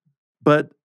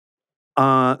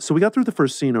right. So we got through the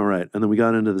first scene all right, and then we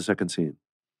got into the second scene.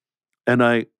 And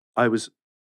I was,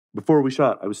 before we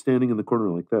shot, I was standing in the corner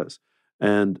like this.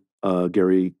 And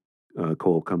Gary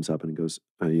Cole comes up and he goes,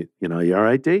 you all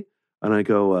right, D? And I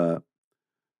go,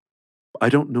 I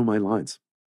don't know my lines.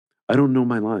 I don't know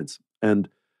my lines. And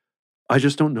I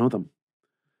just don't know them.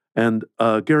 And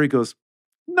Gary goes,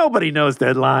 nobody knows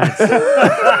their lines.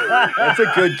 That's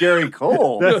a good Gary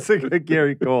Cole. That's a good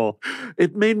Gary Cole.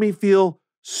 It made me feel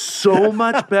so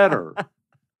much better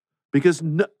because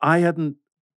I hadn't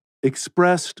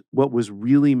expressed what was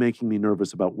really making me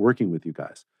nervous about working with you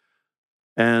guys.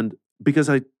 And because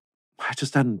I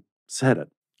just hadn't said it.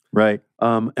 Right.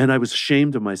 And I was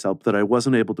ashamed of myself that I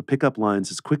wasn't able to pick up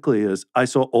lines as quickly as I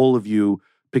saw all of you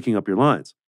picking up your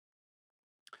lines.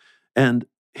 And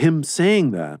him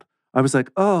saying that, I was like,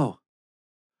 oh,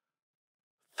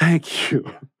 thank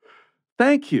you.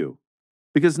 Thank you.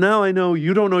 Because now I know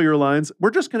you don't know your lines.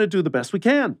 We're just going to do the best we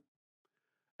can.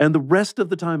 And the rest of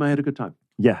the time, I had a good time.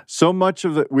 Yeah. So much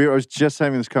of I was just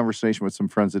having this conversation with some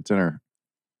friends at dinner.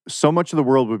 So much of the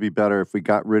world would be better if we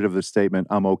got rid of the statement,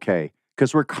 I'm okay.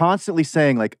 Because we're constantly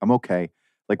saying, like, I'm okay.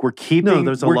 Like, we're keeping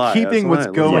what's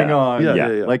going on.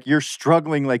 Yeah. Like, you're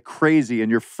struggling like crazy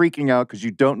and you're freaking out because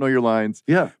you don't know your lines.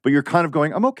 Yeah. But you're kind of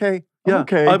going, I'm okay. I'm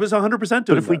okay. I was 100% doing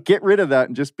But if we get rid of that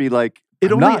and just be like,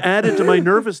 it only added to my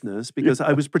nervousness because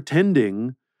I was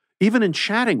pretending, even in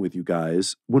chatting with you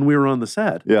guys when we were on the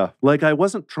set. Yeah. Like, I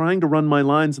wasn't trying to run my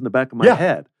lines in the back of my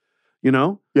head, you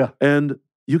know? Yeah. And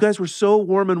you guys were so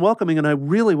warm and welcoming, and I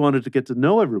really wanted to get to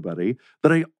know everybody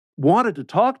that I wanted to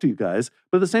talk to you guys.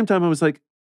 But at the same time, I was like,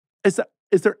 is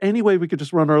there any way we could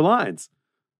just run our lines?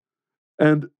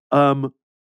 And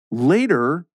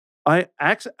later, I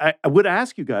would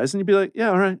ask you guys, and you'd be like, yeah,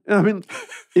 all right. I mean,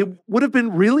 it would have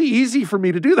been really easy for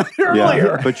me to do that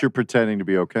earlier. But you're pretending to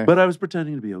be okay. But I was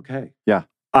pretending to be okay. Yeah.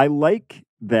 I like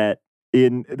that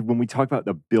when we talk about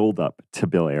the build-up to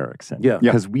Bill Ericsson. Yeah.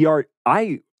 Because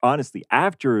honestly,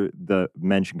 after the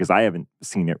mention, because I hadn't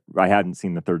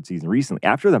seen the third season recently,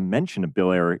 after the mention of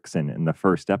Bill Ericsson in the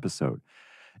first episode,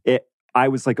 I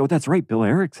was like, oh, that's right, Bill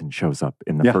Ericsson shows up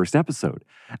in the first episode.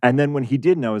 And then when he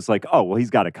didn't, I was like, oh, well, he's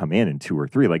got to come in 2 or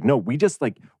 3. Like, no, we just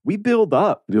we build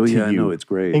up to you. I know, it's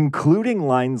great. Including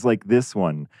lines like this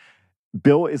one.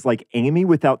 Bill is like Amy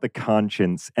without the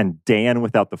conscience and Dan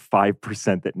without the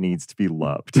 5% that needs to be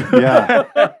loved. Yeah.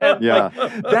 Yeah.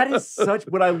 That is such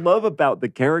what I love about the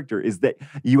character is that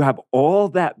you have all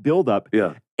that buildup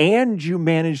and you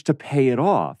manage to pay it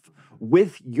off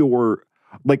with your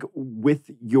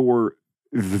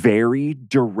very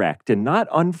direct and not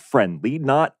unfriendly,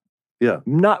 not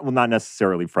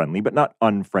necessarily friendly, but not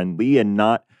unfriendly and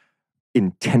not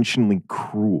intentionally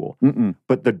cruel.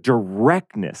 But the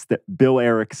directness that Bill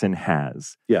Ericsson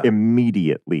has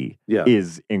immediately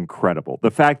is incredible.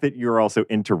 The fact that you're also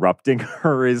interrupting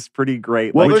her is pretty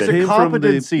great. Well, there's a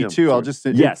competency too. I'll just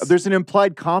there's an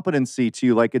implied competency to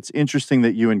you. Like, it's interesting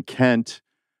that you and Kent,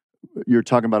 you're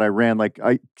talking about Iran. Like,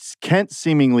 Kent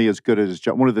seemingly is good at his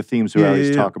job. One of the themes we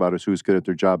always talk about is who's good at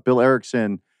their job. Bill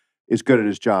Ericsson is good at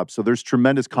his job. So there's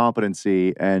tremendous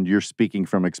competency, and you're speaking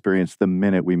from experience the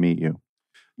minute we meet you.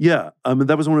 Yeah, I mean,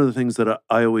 that was one of the things that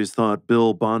I always thought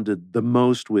Bill bonded the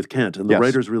most with Kent, and the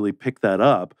writers really picked that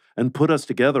up and put us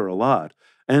together a lot.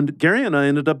 And Gary and I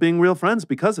ended up being real friends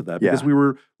because of that, because we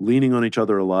were leaning on each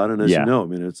other a lot. And as you know, I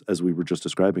mean, it's, as we were just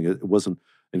describing it, it wasn't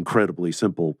incredibly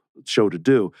simple show to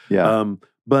do. Yeah.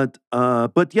 But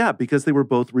yeah, because they were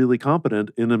both really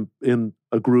competent in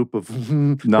a group of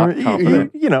not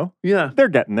competent. They're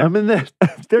getting there. I mean, they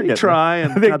try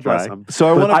and they God bless them. So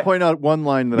I want to point out one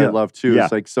line that I love too.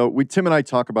 It's like, so Tim and I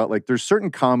talk about, like, there's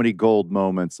certain comedy gold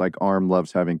moments. Like, Arm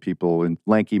loves having people in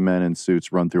lanky men in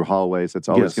suits run through hallways. That's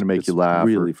always going to make you laugh.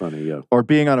 Really funny, Or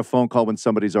being on a phone call when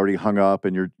somebody's already hung up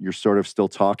and you're sort of still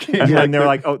talking. And they're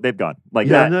like, oh, they've gone. Like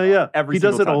that. He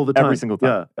does it all the time. Every single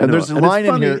time. Yeah. And there's a line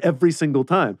in here every single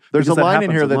time. There's a line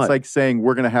in here that's like saying,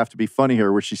 we're going to have to be funny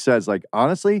here, where she says, like,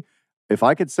 honestly, if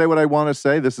I could say what I want to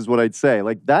say, this is what I'd say.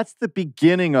 Like, that's the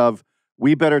beginning of,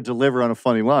 we better deliver on a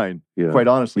funny line, quite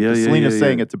honestly. Selina's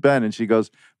saying it to Ben, and she goes,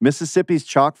 Mississippi's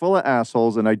chock full of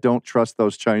assholes, and I don't trust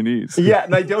those Chinese. Yeah,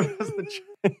 and I don't trust the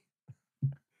Chinese.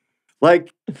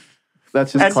 Like,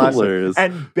 that's just classic. Hilarious.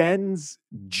 And Ben's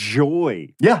joy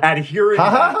at hearing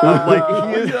Kevin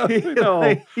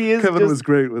was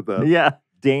great with that. Yeah.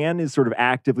 Dan is sort of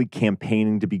actively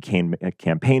campaigning to become a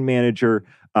campaign manager.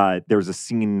 There's a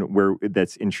scene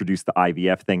that's introduced the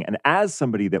IVF thing. And as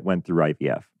somebody that went through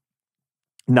IVF,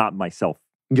 not myself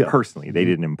personally, they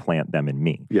didn't implant them in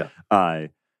me. Yeah. I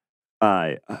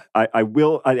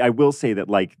will say that,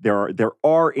 like, there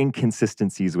are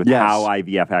inconsistencies with how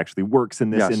IVF actually works in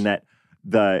this, in that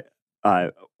the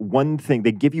one thing,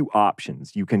 they give you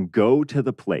options. You can go to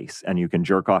the place and you can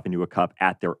jerk off into a cup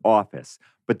at their office.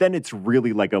 But then it's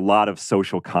really like a lot of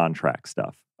social contract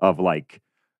stuff of, like,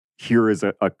 here is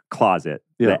a closet,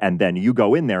 and then you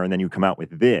go in there and then you come out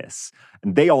with this.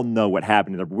 And they all know what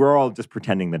happened. We're all just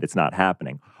pretending that it's not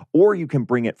happening. Or you can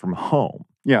bring it from home.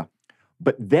 Yeah.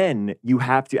 But then you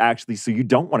have to actually, so you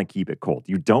don't want to keep it cold.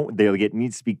 It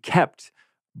needs to be kept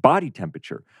body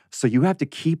temperature. So you have to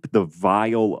keep the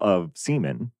vial of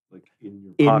semen like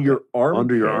in your armpit,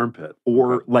 under your armpit,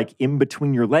 or like in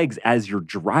between your legs as you're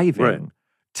driving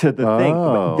to the thing.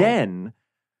 But then,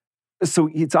 so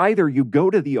it's either you go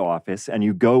to the office and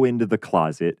you go into the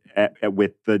closet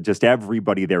with just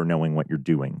everybody there knowing what you're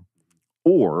doing,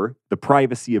 or the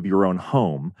privacy of your own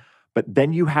home. But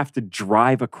then you have to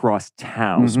drive across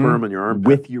town, sperm in your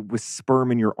armpit, with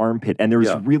sperm in your armpit, and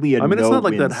there's really a. I mean, it's not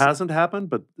like that hasn't happened,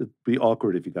 but it'd be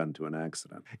awkward if you got into an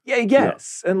accident. Yeah,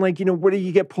 yes, and like, what do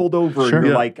you get pulled over? And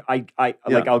you're like,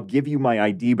 I'll give you my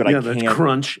ID, but I can't. That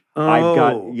crunch. I've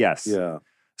got Yeah.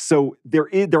 So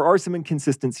there are some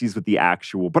inconsistencies with the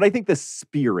actual, but I think the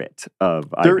spirit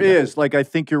of there is, like, I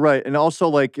think you're right. And also,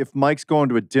 like, if Mike's going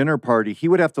to a dinner party, he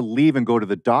would have to leave and go to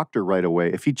the doctor right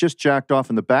away. If he just jacked off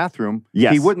in the bathroom,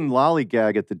 he wouldn't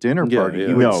lollygag at the dinner party.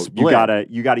 He would split.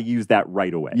 You gotta use that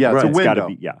right away. Yeah, it's a window. It's gotta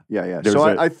be, yeah. So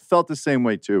I felt the same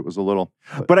way too. It was a little,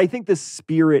 but I think the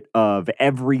spirit of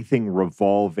everything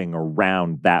revolving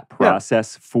around that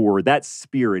process for that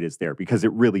spirit is there, because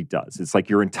it really does. It's like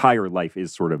your entire life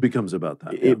is sort of becomes about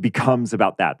that. It becomes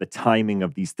about that, the timing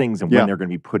of these things and when they're going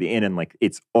to be put in, and like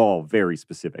it's all very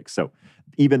specific. So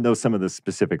even though some of the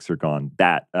specifics are gone,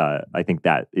 that I think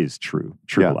that is true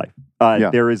to life.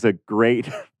 There is a great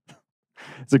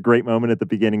It's a great moment at the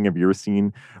beginning of your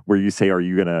scene where you say, "Are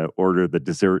you gonna order the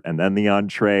dessert and then the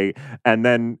entree?" And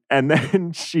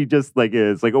then she just like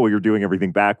is like, "Oh, you're doing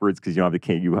everything backwards because you don't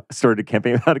have you started a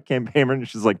campaign without a campaign." And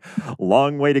she's like,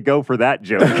 "Long way to go for that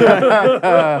joke."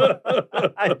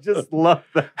 I just love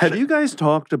that. Have you guys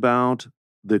talked about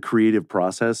the creative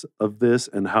process of this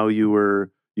and how you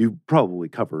probably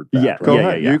covered that? Yeah, right? Go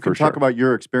ahead. You can talk sure. about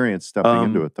your experience stepping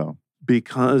into it, though.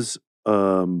 Because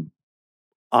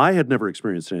I had never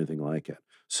experienced anything like it.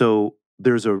 So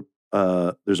there's a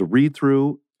read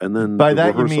through, and then By the that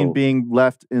rehearsal. you mean being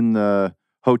left in the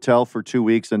hotel for 2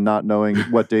 weeks and not knowing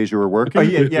what days you were working? Oh,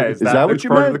 yeah. Is that what you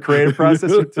part meant? of the creative process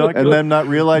you're talking And about? then not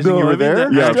realizing you were there?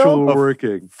 The actual Of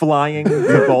working. flying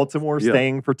to Baltimore, Yeah.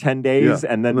 staying for 10 days,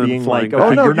 Yeah. and then And then being flying like, back. okay,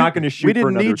 Oh, no, you're not going to shoot we for didn't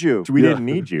another... need you. We Yeah. didn't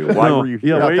need you. Why No, were you yeah,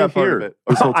 here? why are you that part of here it.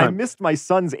 this whole I time? missed my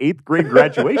son's 8th grade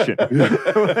graduation.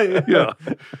 Yeah.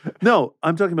 No,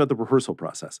 I'm talking about the rehearsal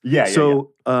process. Yeah.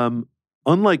 So,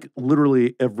 unlike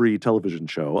literally every television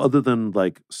show, other than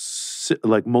like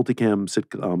multicam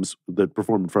sitcoms that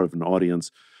perform in front of an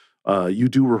audience, you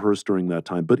do rehearse during that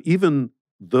time. But even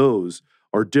those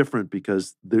are different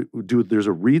because there's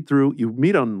a read through. You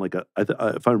meet on like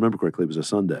if I remember correctly, it was a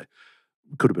Sunday.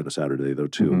 Could have been a Saturday though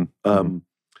too. Mm-hmm.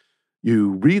 You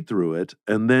read through it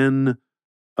and then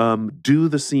do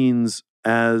the scenes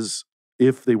as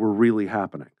if they were really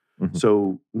happening. Mhm.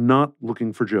 So not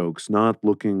looking for jokes,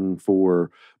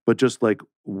 but just like,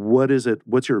 what is it?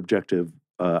 What's your objective?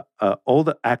 All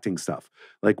the acting stuff.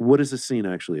 Like, what is the scene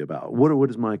actually about? What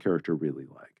is my character really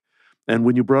like? And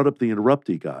when you brought up the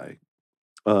interruptee guy,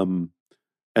 and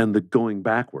the going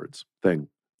backwards thing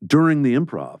during the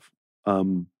improv,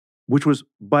 which was,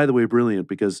 by the way, brilliant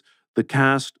because the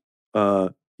cast,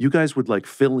 you guys would like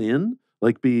fill in,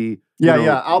 like be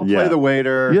I'll play the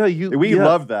waiter. Yeah, we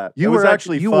loved that. You It was were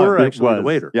actually you fun. were actually It the was.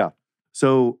 waiter. Yeah.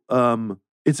 So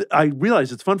I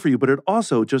realize it's fun for you, but it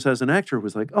also, just as an actor,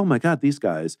 was like, oh my God, these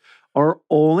guys are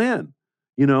all in,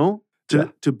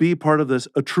 to be part of this,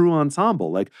 a true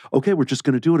ensemble. Like, okay, we're just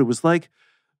going to do it. It was like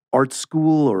art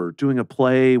school or doing a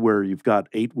play where you've got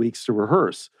 8 weeks to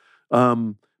rehearse.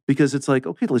 Because it's like,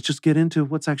 okay, let's just get into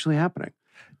what's actually happening.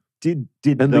 The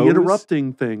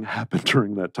interrupting thing happened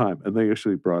during that time, and they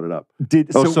actually brought it up.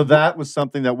 So that was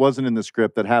something that wasn't in the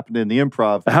script that happened in the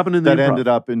improv. It happened in the improv. Ended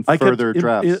up in further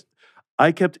drafts.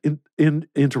 I kept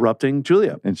interrupting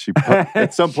Julia. And she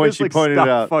at some point she pointed it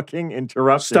out. Stop fucking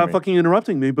interrupting Stop me. fucking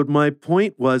interrupting me. But my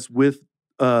point was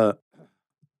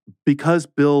because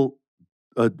Bill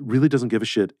really doesn't give a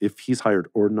shit if he's hired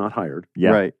or not hired. Yeah.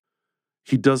 Right.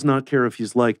 He does not care if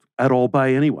he's liked at all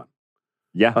by anyone.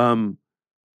 Yeah.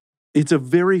 It's a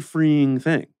very freeing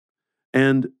thing.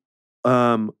 And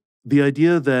the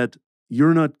idea that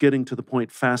you're not getting to the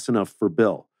point fast enough for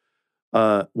Bill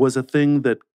was a thing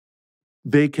that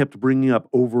they kept bringing up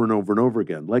over and over and over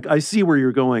again. Like, I see where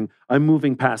you're going. I'm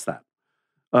moving past that.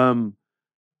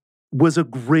 Was a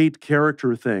great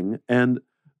character thing. And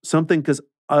something, because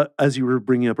as you were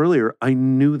bringing up earlier, I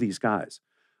knew these guys.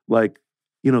 Like,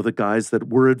 the guys that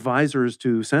were advisors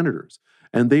to senators.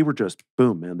 And they were just,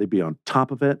 boom, man, they'd be on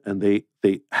top of it. And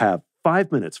they have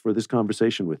 5 minutes for this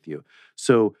conversation with you.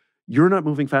 So you're not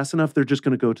moving fast enough. They're just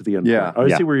going to go to the end. Yeah. I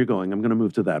see where you're going. I'm going to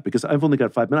move to that because I've only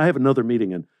got 5 minutes. I have another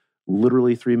meeting in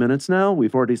literally 3 minutes now.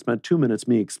 We've already spent 2 minutes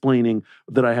me explaining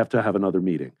that I have to have another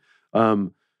meeting.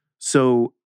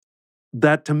 So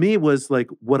that to me was like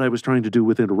what I was trying to do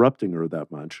with interrupting her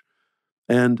that much.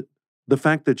 And the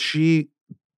fact that she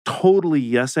totally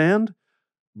yes-and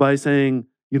by saying,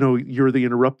 you're the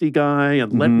interruptee guy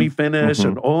and let me finish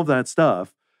and all of that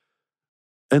stuff.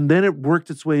 And then it worked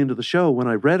its way into the show. When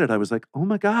I read it, I was like, oh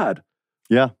my God.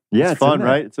 Yeah. Yeah, it's fun,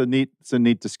 right? It's a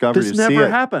neat discovery This to see never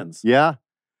it. happens. Yeah.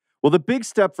 Well, the big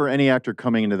step for any actor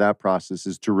coming into that process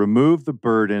is to remove the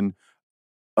burden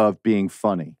of being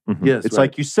funny. Mhm. Yes, It's right.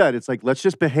 like you said, it's like, let's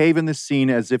just behave in this scene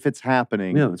as if it's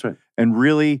happening. Yeah, that's right. And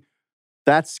really,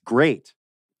 that's great.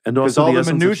 And Because also all the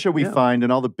essence of- minutia we yeah. find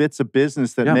and all the bits of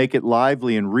business that Yeah. make it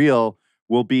lively and real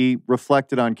will be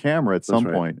reflected on camera at some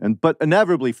right. point. But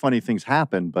inevitably, funny things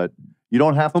happen, but you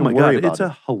don't have to Oh my worry God, about it's it.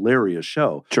 a hilarious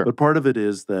show. Sure. But part of it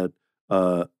is that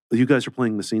you guys are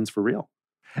playing the scenes for real.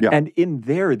 Yeah. And in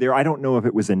there, I don't know if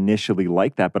it was initially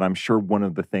like that, but I'm sure one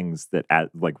of the things that,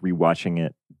 rewatching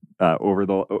it over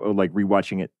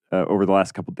the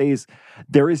last couple of days,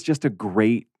 there is just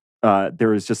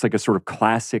like a sort of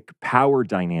classic power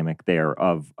dynamic there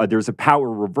of there's a power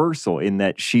reversal in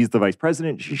that she's the vice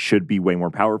president. She should be way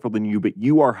more powerful than you, but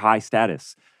you are high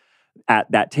status.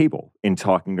 at that table in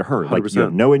talking to her. Like, 100%. you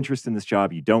have no interest in this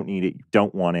job. You don't need it. You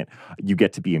don't want it. You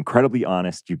get to be incredibly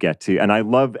honest. You get to, and I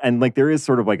love, and like there is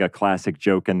sort of like a classic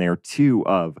joke in there too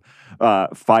of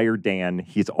fire Dan.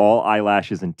 He's all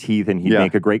eyelashes and teeth, and he'd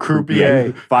make a great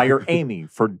croupier. Fire Amy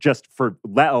for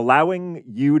allowing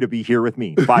you to be here with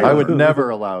me. Fire I would never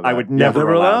allow that. I would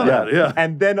never allow that. Yeah.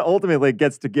 And then ultimately it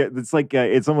gets to get, it's like,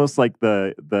 it's almost like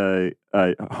the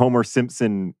Homer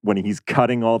Simpson when he's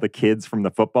cutting all the kids from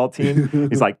the football team.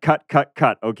 He's like, cut.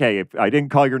 Okay, if I didn't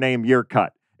call your name, you're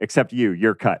cut. Except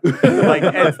you're cut. Like,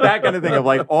 it's that kind of thing of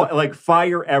like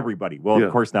fire everybody. Well,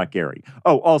 of course not Gary.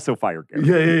 Oh, also fire Gary.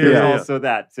 There's also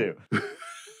that too.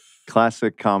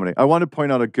 Classic comedy. I want to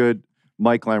point out a good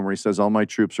Mike line where he says, all my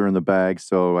troops are in the bag,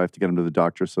 so I have to get them to the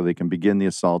doctor so they can begin the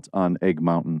assault on Egg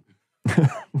Mountain.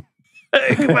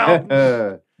 Egg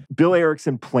Mountain. Bill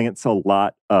Ericsson plants a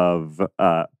lot of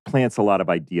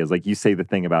ideas. Like you say the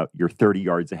thing about you're 30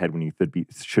 yards ahead when you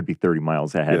should be 30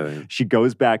 miles ahead. Yeah. She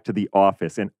goes back to the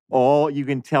office, and all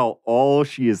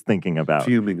she is thinking about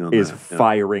is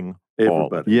firing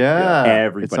everybody.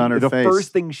 Everybody. It's on her the face.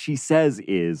 first thing she says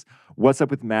is, "What's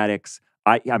up with Maddox?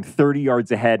 I'm 30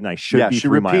 yards ahead, and I should be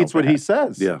 3 miles ahead." She repeats what he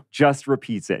says. Yeah. Just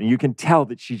repeats it, and you can tell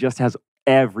that she just has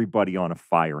everybody on a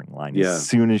firing line as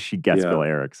soon as she gets Bill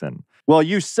Ericsson. Well,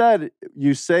 you say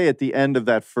at the end of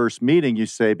that first meeting, you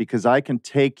say, because I can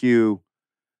take you,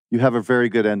 you have a very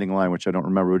good ending line, which I don't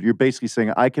remember, but you're basically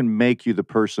saying, I can make you the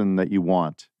person that you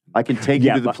want. I can take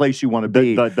you to the place you want to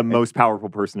be. The most powerful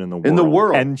person in the world. In the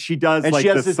world. And she does, and like, she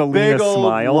has the this Selina big old,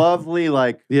 smile. Lovely,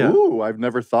 like, ooh, I've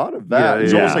never thought of that.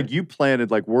 It's almost like you planted,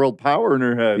 like, world power in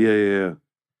her head.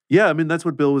 Yeah, I mean, that's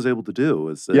what Bill was able to do.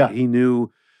 Is that he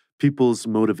knew people's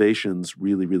motivations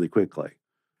really, really quickly.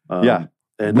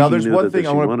 And now there's one thing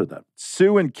I wanted that.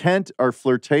 Sue and Kent are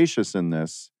flirtatious in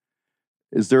this.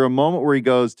 Is there a moment where he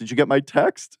goes, "Did you get my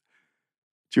text?"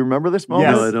 Do you remember this moment?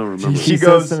 Yes. No, I don't remember. She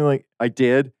goes something like, "I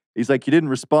did." He's like, "You didn't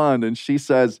respond," and she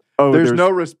says, "There's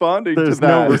no responding to that." There's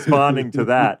no responding to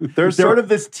that. There's sort of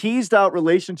this teased out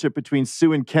relationship between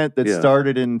Sue and Kent that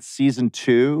started in season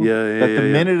 2. That the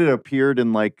minute it appeared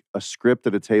in like a script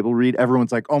at a table read,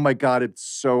 everyone's like, "Oh my God, it's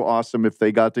so awesome if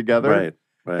they got together."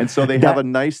 Right. And so they have a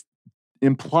nice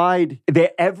implied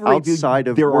outside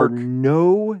of there work. are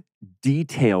no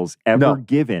details ever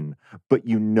given, but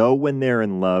you know when they're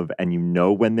in love and you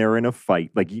know when they're in a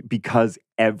fight, because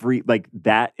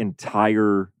that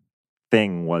entire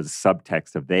thing was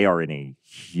subtext of they are in a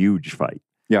huge fight.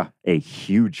 A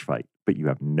huge fight, but you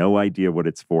have no idea what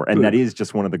it's for. And that is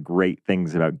just one of the great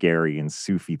things about Gary and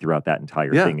Sufi throughout that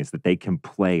entire thing is that they can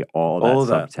play all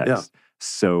that subtext.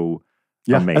 So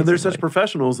amazingly. And they're such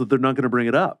professionals that they're not going to bring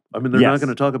it up. I mean, they're not going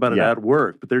to talk about it at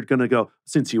work, but they're going to go,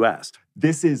 since you asked.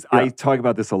 This is, I talk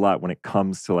about this a lot when it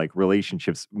comes to like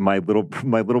relationships. My little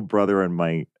brother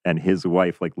and his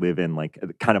wife like live in like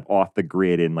kind of off the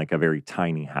grid in like a very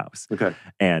tiny house. Okay.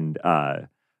 And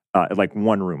like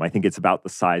one room, I think it's about the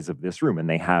size of this room, and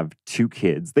they have 2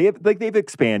 kids. They've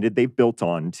expanded, they've built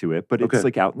on to it, but it's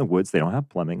like out in the woods. They don't have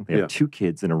plumbing. They have 2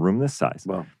 kids in a room this size.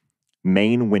 Wow.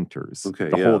 Maine winters. Okay,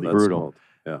 the whole that's brutal. cold.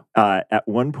 Yeah. At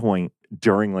one point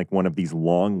during like one of these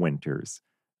long winters,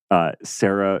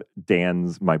 Sarah,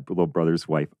 my little brother's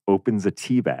wife, opens a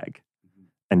tea bag,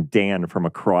 and Dan from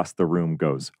across the room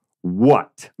goes,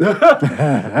 "What?" And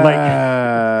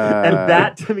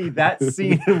that to me, that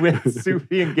scene with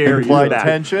Sufi and Gary, implied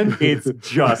tension. It's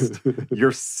just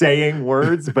you're saying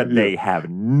words, but they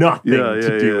have nothing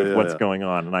to do with what's going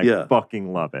on, and I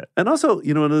fucking love it. And also,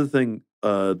 another thing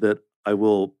that I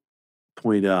will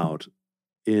point out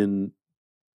in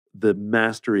the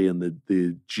mastery and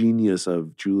the genius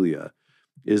of Julia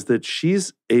is that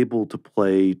she's able to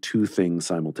play 2 things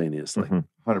simultaneously.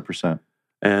 100%.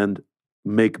 And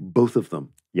make both of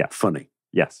them funny.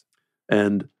 Yes.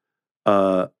 And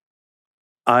I,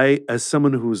 as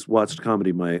someone who's watched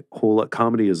comedy, my whole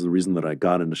comedy is the reason that I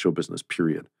got into show business,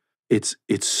 period. It's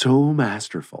so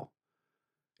masterful.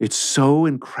 It's so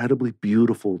incredibly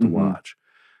beautiful to watch.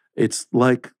 It's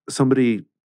like somebody,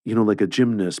 like a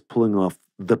gymnast pulling off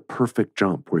the perfect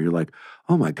jump where you're like,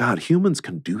 oh my God, humans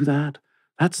can do that?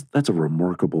 That's a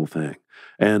remarkable thing.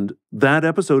 And that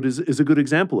episode is a good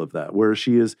example of that, where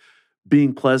she is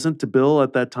being pleasant to Bill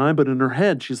at that time, but in her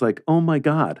head, she's like, oh my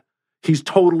God, he's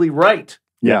totally right.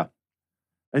 Yeah.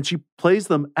 And she plays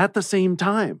them at the same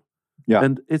time. Yeah.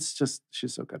 And it's just,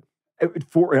 she's so good.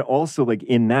 For also like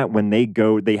in that when they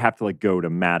have to like go to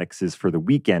Maddox's for the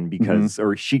weekend because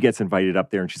or she gets invited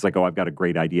up there and she's like, oh, I've got a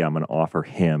great idea. I'm going to offer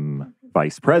him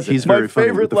vice president. He's my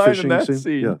favorite line in that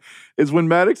scene is when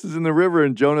Maddox is in the river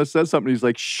and Jonah says something. He's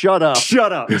like, "Shut up,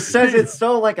 shut up." He says it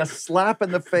so like a slap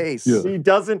in the face. Yeah. He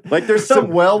doesn't. Like there's some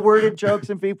well-worded jokes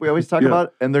in Veep we always talk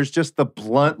about, and there's just the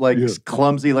blunt, like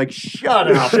clumsy, like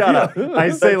 "Shut up, shut up." I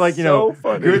say like, so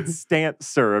funny. Good stance,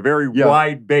 sir. A very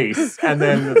wide base, and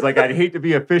then it's like, "I'd hate to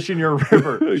be a fish in your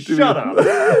river." Shut up.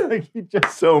 Like, he's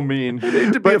just so mean.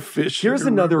 To be a fish. Here's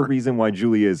another reason why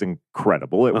Julia is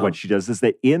incredible at what she does is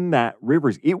that in that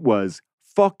rivers, it was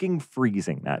fucking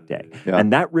freezing that day. Yeah.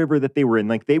 And that river that they were in,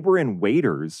 like they were in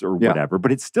waders or whatever,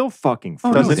 but it's still fucking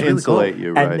freezing. Doesn't insulate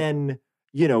you, right? And then,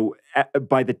 you know,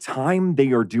 by the time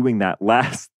they are doing that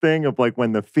last thing of like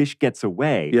when the fish gets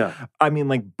away, I mean,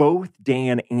 like both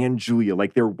Dan and Julia,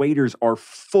 like their waders are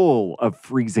full of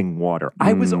freezing water.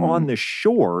 I was on the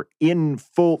shore in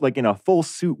full, like in a full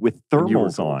suit with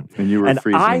thermals on. And you were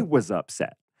freezing. I was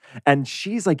upset. And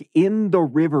she's like in the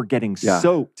river getting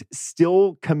soaked,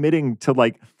 still committing to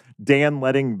like Dan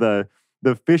letting the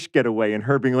fish get away and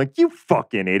her being like, "You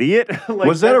fucking idiot." Like,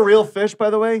 was that a real fish, by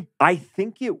the way? I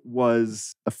think it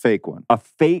was a fake one. A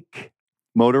fake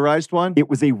motorized one? It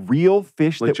was a real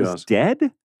fish like that was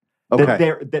dead.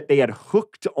 Okay. That they had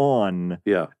hooked on.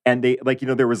 Yeah. And they, like, you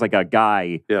know, there was like a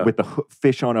guy with the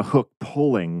fish on a hook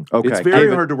pulling. Okay. It's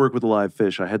very hard to work with live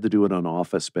fish. I had to do it on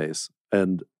Office Space.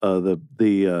 And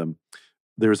there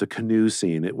was a canoe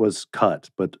scene. It was cut,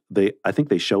 but I think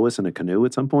they show us in a canoe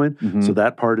at some point. So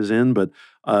that part is in, but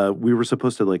we were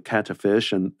supposed to like catch a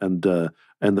fish and the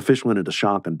fish went into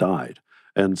shock and died.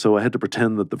 And so I had to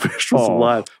pretend that the fish was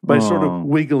alive by sort of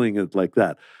wiggling it like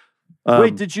that.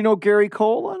 Wait, did you know Gary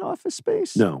Cole on Office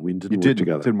Space? No, we didn't work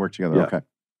together. Didn't work together. Yeah. Okay.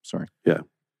 Sorry. Yeah.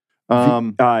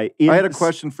 I had a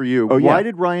question for you. Why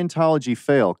did Ryanthology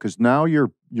fail? Because now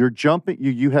you're jumping.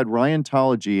 You had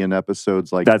Ryanthology in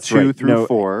episodes like 2 through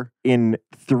 4. In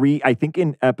 3, I think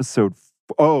in episode.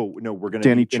 We're gonna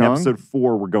Danny Chung? in episode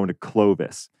 4. We're going to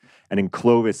Clovis, and in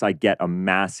Clovis, I get a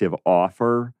massive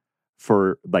offer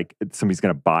for like somebody's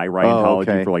going to buy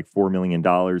Ryanthology for like $4 million,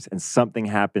 and something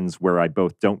happens where I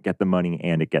both don't get the money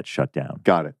and it gets shut down.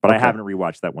 Got it. But I haven't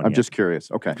rewatched that one. I'm yet. just curious.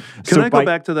 Okay. Can I go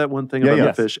back to that one thing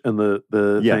about the fish and the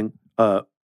thing?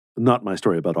 Not my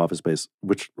story about Office Space,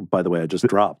 which, by the way, I just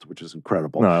dropped, which is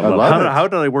incredible. No, I love it. How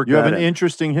did I work that You have an in?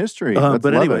 interesting history.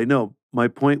 But anyway, no, my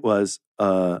point was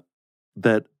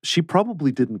that she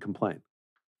probably didn't complain.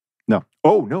 No.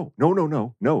 Oh, no.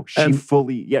 She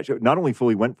not only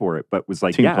fully went for it, but was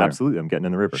like, Team player. Absolutely, I'm getting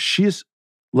in the river. She's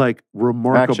like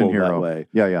remarkable Action hero. that way.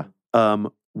 Yeah.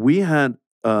 We had,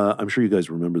 I'm sure you guys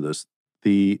remember this,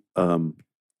 the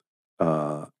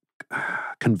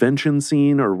convention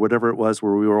scene or whatever it was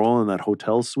where we were all in that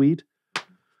hotel suite.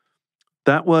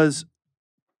 That was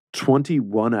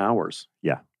 21 hours.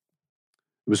 Yeah.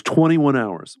 It was 21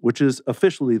 hours, which is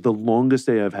officially the longest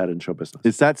day I've had in show business.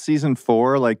 Is that season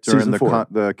 4, like during Season 4.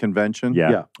 The convention?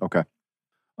 Yeah. Okay.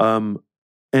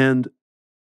 And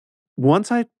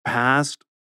once I passed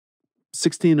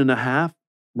 16 and a half,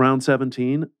 round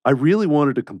 17, I really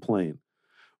wanted to complain.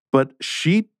 But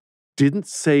she didn't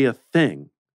say a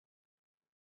thing.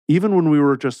 Even when we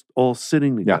were just all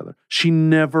sitting together. She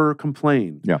never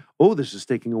complained. Yeah. Oh, this is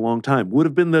taking a long time. Would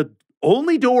have been the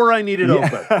only door I needed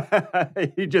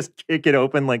open. You just kick it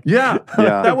open like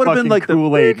that would have been like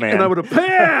Kool-Aid, man. And I would have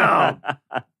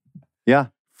bam. Yeah.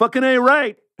 Fucking A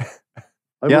right. I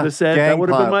would have said that would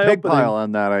have been my pig opening. pile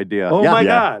on that idea. Oh my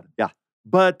God. Yeah.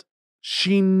 But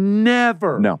she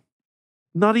never,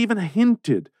 not even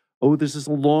hinted, oh, this is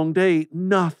a long day.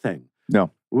 Nothing.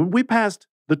 No. When we passed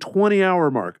the 20-hour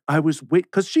mark, I was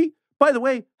because she, by the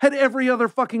way, had every other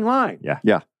fucking line.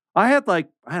 Yeah. I had like,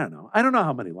 I don't know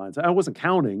how many lines. I wasn't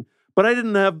counting, but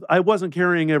I wasn't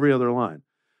carrying every other line.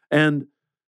 And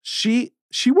she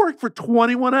worked for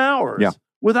 21 hours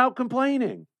without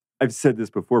complaining. I've said this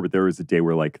before, but there was a day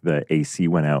where like the AC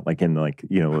went out, like in like,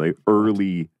 you know, like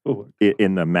early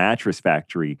in the mattress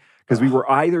factory, because we were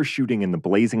either shooting in the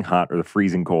blazing hot or the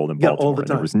freezing cold in Baltimore. All the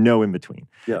time. There was no in between.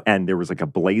 Yeah. And there was like a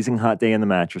blazing hot day in the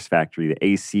mattress factory. The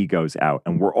AC goes out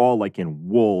and we're all like in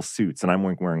wool suits and I'm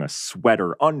wearing a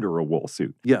sweater under a wool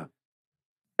suit. Yeah.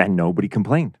 And nobody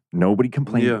complained. Nobody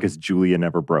complained because Julia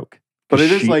never broke. But it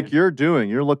is like you're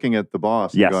looking at the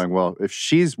boss and going, well, if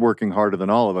she's working harder than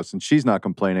all of us and she's not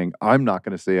complaining, I'm not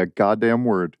going to say a goddamn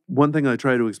word. One thing I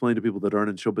try to explain to people that aren't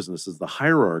in show business is the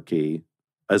hierarchy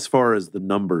as far as the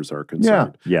numbers are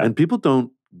concerned. Yeah. And people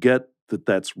don't get that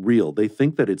that's real. They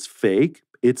think that it's fake.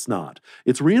 It's not.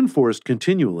 It's reinforced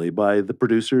continually by the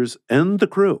producers and the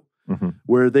crew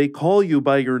where they call you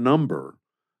by your number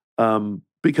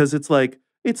because it's like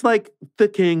the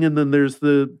king, and then there's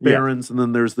the barons, and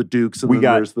then there's the dukes, and then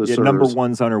there's the sirs. Number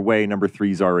 1's on her way, number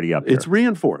 3's already up here. It's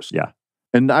reinforced. Yeah.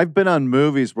 And I've been on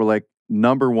movies where like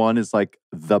number one is like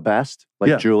the best,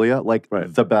 like Julia, like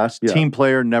the best. Yeah. Team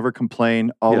player, never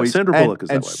complain, always. Sandra Bullock is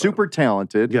that and way, super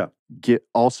talented. Yeah.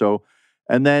 Also.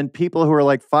 And then people who are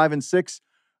like 5 and 6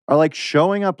 are like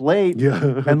showing up late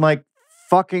and like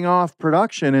fucking off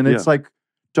production. And it's like,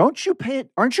 aren't you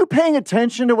paying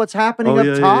attention to what's happening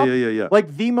up top? Yeah.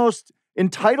 Like the most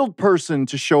entitled person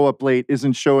to show up late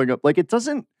isn't showing up. Like it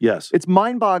doesn't. Yes. It's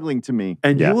mind-boggling to me.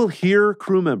 And you will hear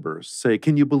crew members say,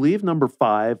 can you believe number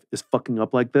 5 is fucking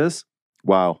up like this?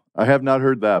 Wow. I have not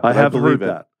heard that. I have heard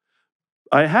that.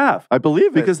 I have. I believe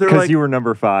it. Because they're Because like, you were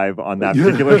number 5 on that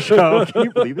particular show. Can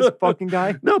you believe this fucking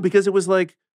guy? No, because it was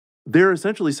like, they're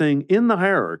essentially saying in the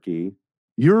hierarchy,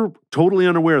 you're totally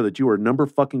unaware that you are number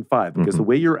fucking 5 because the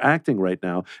way you're acting right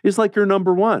now is like you're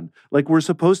number 1. Like we're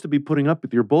supposed to be putting up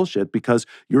with your bullshit because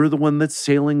you're the one that's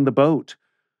sailing the boat.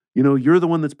 You know, you're the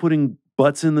one that's putting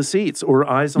butts in the seats or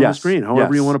eyes on the screen,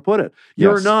 however you want to put it.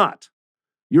 You're not.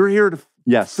 You're here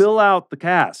to fill out the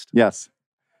cast. Yes.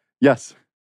 That's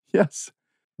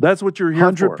what you're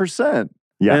here 100%.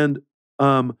 Yeah. And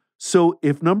so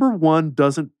if number 1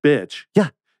 doesn't bitch,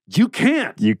 you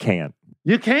can't. You can't.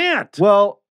 You can't.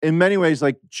 Well, in many ways,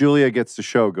 like Julia gets the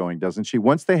show going, doesn't she?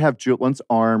 Once they have once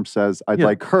Arm says, I'd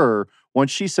like her,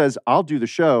 once she says, I'll do the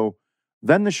show,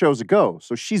 then the show's a go.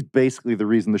 So she's basically the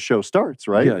reason the show starts,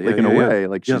 right? Like in a way,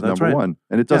 like she's number 1.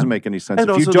 And it doesn't make any sense. And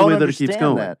if also you don't the way that it keeps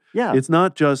going. That, It's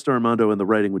not just Armando and the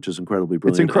writing, which is incredibly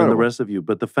brilliant. It's incredible. And the rest of you,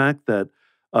 but the fact that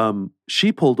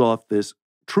she pulled off this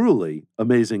truly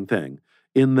amazing thing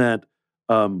in that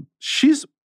she's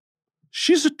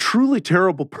a truly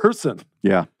terrible person.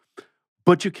 Yeah.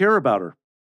 But you care about her.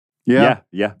 Yeah.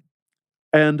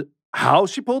 And how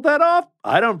she pulled that off,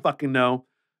 I don't fucking know.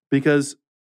 Because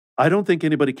I don't think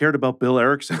anybody cared about Bill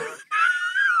Ericsson.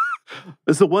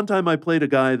 It's the one time I played a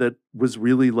guy that was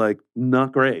really like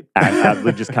not great.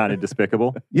 Absolutely just kind of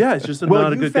despicable. Yeah, it's just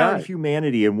not a good guy. You found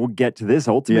humanity, and we'll get to this.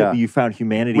 Ultimately, you found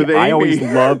humanity. With I Amy. always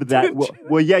loved that.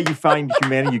 You find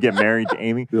humanity, you get married to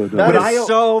Amy. That is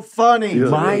so funny.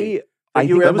 I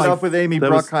you think ended up with Amy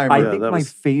Bruckheimer. I think my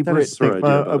favorite thing,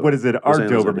 what is it? Our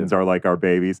Dobermans are like our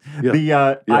babies.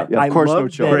 Of course, no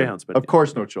children. Greyhounds, but of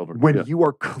course, no children. When you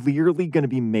are clearly going to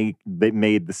be made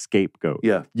the scapegoat,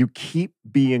 you keep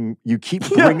bringing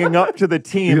up to the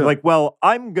team like, well,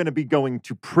 I'm going to be going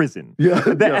to prison.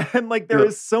 And like there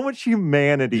is so much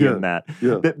humanity in that.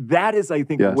 That is, I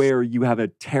think, where you have a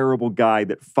terrible guy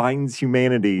that finds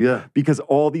humanity because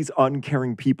all these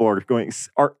uncaring people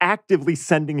are actively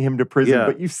sending him to prison.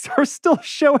 But you are still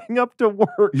showing up to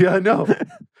work. Yeah, I know.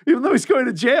 Even though he's going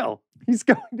to jail. He's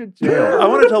going to jail. I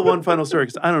want to tell one final story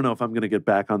because I don't know if I'm going to get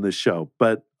back on this show,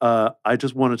 but I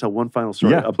just want to tell one final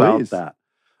story about that.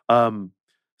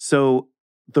 So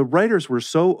the writers were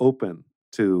so open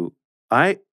to,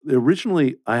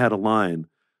 originally I had a line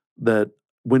that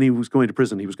when he was going to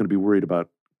prison, he was going to be worried about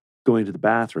going to the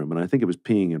bathroom. And I think it was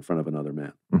peeing in front of another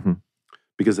man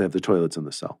because they have the toilets in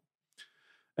the cell.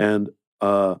 And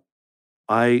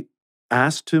I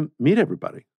asked to meet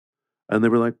everybody. And they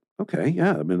were like, okay,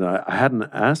 yeah. I mean, I hadn't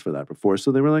asked for that before.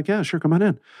 So they were like, yeah, sure, come on in.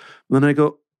 And then I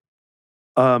go,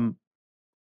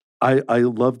 I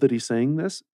love that he's saying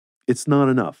this. It's not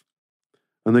enough.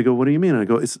 And they go, what do you mean? And I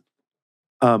go, it's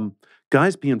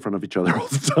guys pee in front of each other all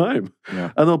the time.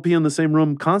 And they'll pee in the same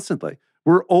room constantly.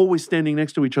 We're always standing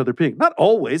next to each other peeing. Not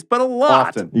always, but a lot.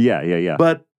 Often. Yeah.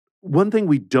 But one thing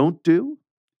we don't do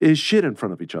is shit in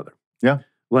front of each other. Yeah.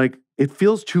 Like, it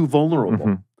feels too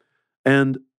vulnerable.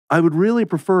 And I would really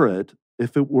prefer it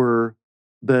if it were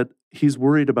that he's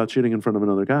worried about shitting in front of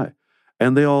another guy.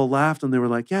 And they all laughed and they were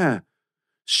like, yeah,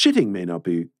 shitting may not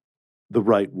be the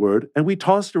right word. And we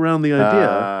tossed around the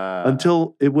idea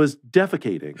until it was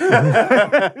defecating.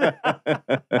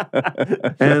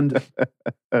 And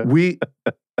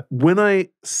when I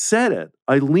said it,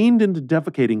 I leaned into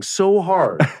defecating so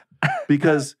hard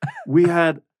because we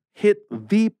had hit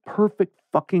the perfect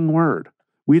fucking word.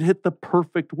 We'd hit the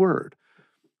perfect word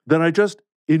that I just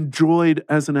enjoyed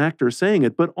as an actor saying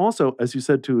it, but also, as you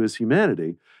said, to his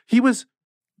humanity, he was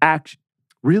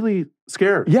really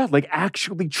scared. Yeah, like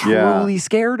actually truly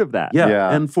scared of that.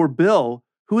 Yeah. And for Bill,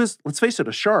 who is, let's face it,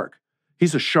 a shark.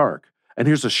 He's a shark. And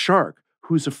here's a shark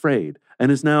who's afraid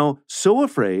and is now so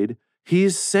afraid,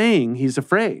 he's saying he's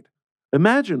afraid.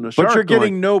 Imagine a shark. But you're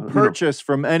getting no purchase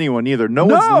from anyone either. No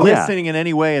one's listening in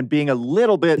any way and being a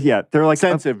little bit they're like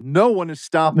sensitive. No one is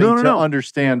stopping to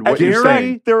understand what you're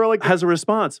saying. They're like, has a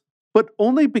response, but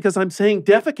only because I'm saying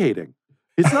defecating.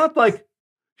 It's not like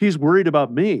he's worried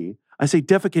about me. I say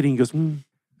defecating, he goes,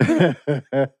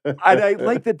 And I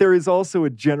like that there is also a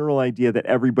general idea that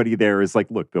everybody there is like,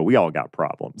 look, Bill, we all got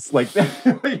problems. Like, you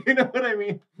know what I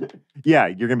mean? Yeah,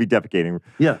 you're going to be defecating.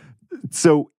 Yeah.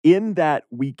 So in that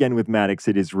weekend with Maddox,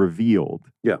 it is revealed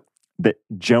that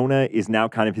Jonah is now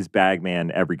kind of his bag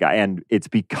man, every guy. And it's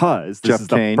because this is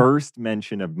the first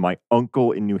mention of my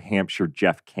uncle in New Hampshire,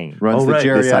 Jeff Kane. Runs the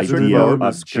geriatric this idea vote.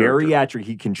 of geriatric.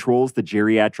 He controls the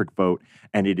geriatric vote.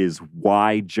 And it is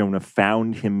why Jonah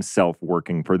found himself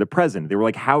working for the president. They were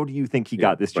like, how do you think he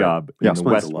got this job in the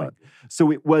West Wing?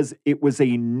 So it was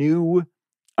a new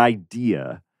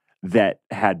idea that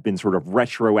had been sort of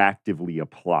retroactively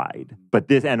applied. But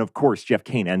this, and of course, Jeff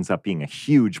Kane ends up being a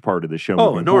huge part of the show.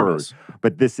 Oh, enormous.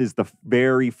 But this is the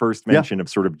very first mention of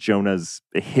sort of Jonah's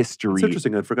history. It's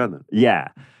interesting. I'd forgotten that. Yeah.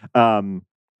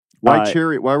 Why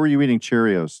were you eating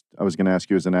Cheerios? I was going to ask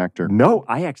you as an actor. No,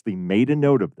 I actually made a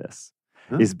note of this.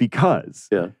 Is because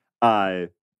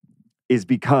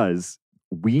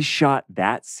we shot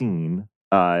that scene.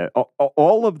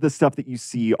 All of the stuff that you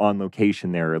see on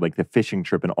location there, like the fishing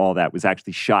trip and all that, was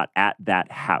actually shot at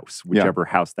that house, whichever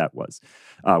house that was,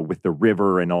 with the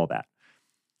river and all that.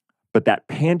 But that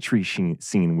pantry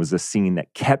scene was a scene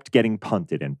that kept getting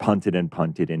punted and punted and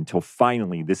punted until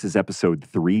finally, this is episode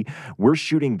 3. We're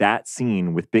shooting that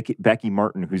scene with Becky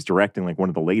Martin, who's directing like one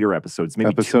of the later episodes,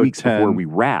 maybe episode 2 weeks 10. Before we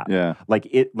wrap. Yeah.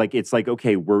 It's like,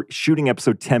 okay, we're shooting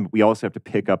episode 10, but we also have to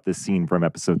pick up the scene from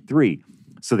episode 3.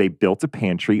 So they built a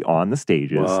pantry on the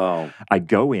stages. Wow. I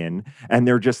go in and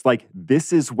they're just like,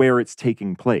 this is where it's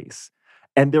taking place.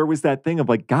 And there was that thing of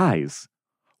like, guys,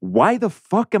 why the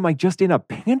fuck am I just in a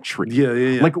pantry?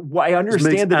 Yeah. Like, I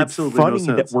understand that it's funny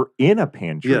that we're in a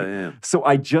pantry. Yeah. So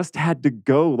I just had to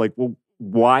go like, well,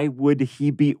 why would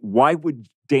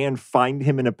Dan find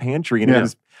him in a pantry?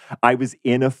 And I was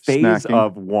in a phase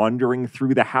of wandering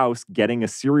through the house, getting a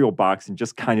cereal box and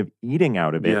just kind of eating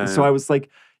out of it. So I was like,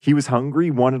 he was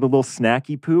hungry, wanted a little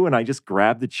snacky poo, and I just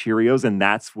grabbed the Cheerios, and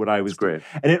that's what I was doing.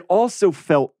 And it also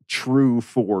felt true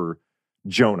for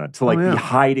Jonah to be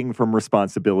hiding from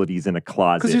responsibilities in a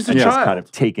closet he's a and just child. kind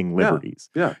of taking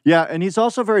liberties. Yeah, and he's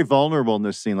also very vulnerable in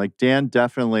this scene. Like Dan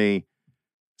definitely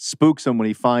spooks him when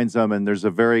he finds them, and there's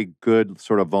a very good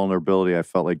sort of vulnerability I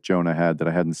felt like Jonah had that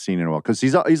I hadn't seen in a while. Because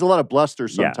he's a lot of bluster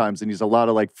sometimes, and he's a lot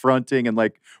of like fronting and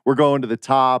like we're going to the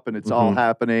top and it's all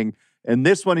happening. And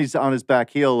this one, he's on his back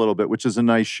heel a little bit, which is a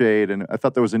nice shade. And I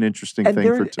thought that was an interesting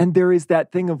thing. And there is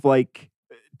that thing of like,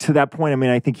 to that point, I mean,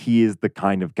 I think he is the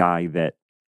kind of guy that,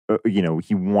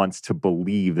 he wants to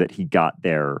believe that he got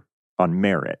there on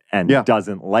merit and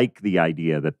doesn't like the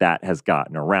idea that has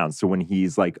gotten around. So when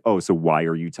he's like, oh, so why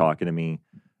are you talking to me?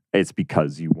 It's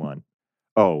because you won.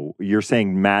 Oh, you're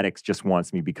saying Maddox just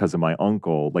wants me because of my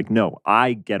uncle. Like, no,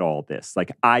 I get all this. Like,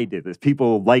 I did this.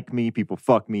 People like me. People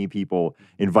fuck me. People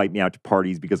invite me out to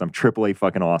parties because I'm AAA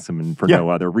fucking awesome and for no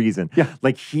other reason. Yeah.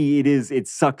 Like, it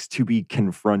sucks to be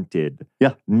confronted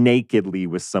nakedly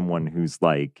with someone who's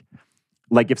like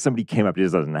if somebody came up, it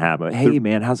just doesn't have a, hey,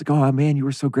 man, how's it going? Oh, man, you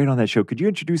were so great on that show. Could you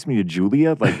introduce me to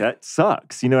Julia? Like, that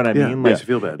sucks. You know what I mean? Like, makes you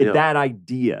feel bad. That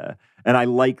idea. And I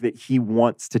like that he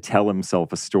wants to tell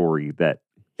himself a story that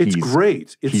it's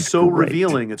great. It's so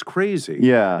revealing. It's crazy.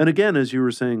 Yeah. And again, as you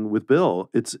were saying with Bill,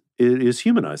 it is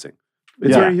humanizing.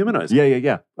 It's very humanizing.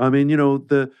 Yeah. I mean,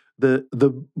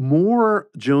 the more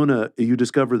Jonah, you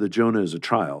discover that Jonah is a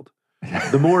child,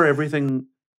 the more everything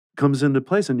comes into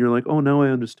place and you're like, oh, now I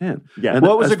understand. Yeah. And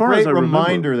it was a great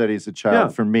reminder that he's a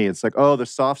child for me. It's like, oh, the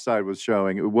soft side was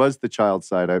showing. It was the child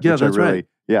side.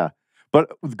 Yeah. But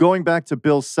going back to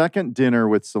Bill's second dinner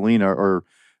with Selina or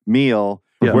meal,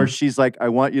 where she's like, I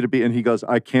want you to be, and he goes,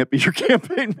 I can't be your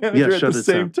campaign manager at the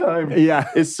same time. Yeah.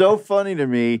 It's so funny to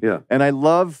me. Yeah. And I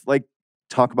love,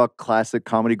 talk about classic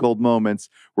comedy gold moments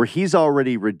where he's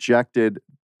already rejected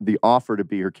the offer to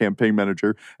be her campaign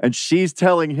manager, and she's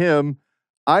telling him,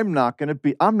 I'm not going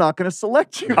to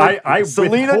select you. I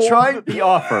Selina tried the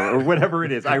offer or whatever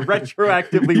it is. I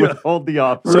retroactively withhold the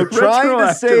offer. So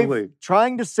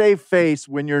trying to save face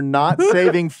when you're not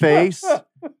saving face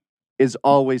is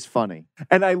always funny.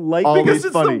 And I like because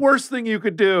it's the worst thing you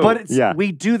could do. But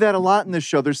we do that a lot in this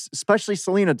show. There's especially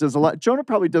Selina does a lot. Jonah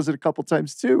probably does it a couple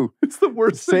times too. It's the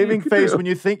worst thing saving face when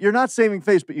you think you're not saving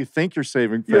face, but you think you're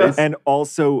saving face. And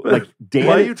also Dan,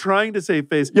 why are you trying to save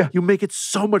face? You make it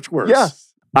so much worse. Yes.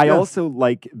 I also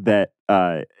like that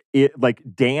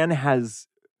Dan has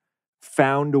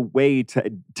found a way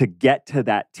to get to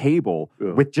that table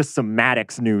with just some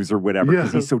Maddox news or whatever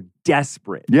because he's so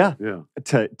desperate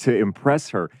to impress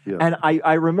her. Yeah. And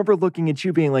I remember looking at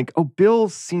you being like, oh, Bill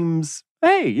seems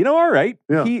hey, all right.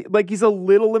 Yeah. He's a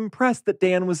little impressed that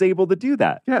Dan was able to do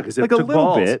that. Yeah, because it like a took little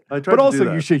balls. bit. I tried But to do also,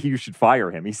 that. you should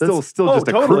fire him. He's still just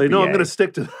a totally. No, I'm croupier. going to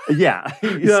stick to that. Yeah,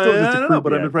 he's Yeah, still just a no,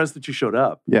 but I'm croupier. impressed that you showed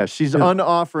up. Yeah, she's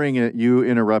unoffering it. You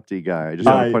interrupty guy. I just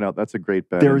want to point out that's a great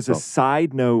bet. There is a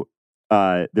side note.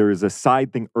 There is a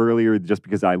side thing earlier, just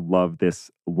because I love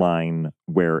this line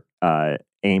where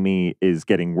Amy is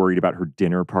getting worried about her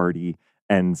dinner party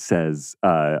and says,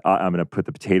 I'm going to put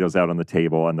the potatoes out on the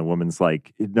table. And the woman's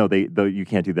like, no, you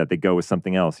can't do that. They go with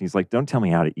something else. He's like, don't tell me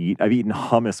how to eat. I've eaten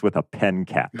hummus with a pen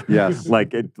cap. Yes.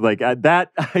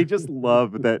 That, I just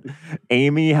love that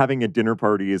Amy having a dinner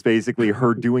party is basically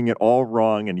her doing it all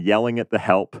wrong and yelling at the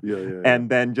help. Yeah. And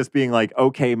then just being like,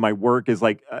 okay, my work is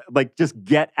just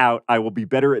get out. I will be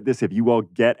better at this if you all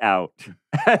get out.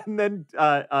 And then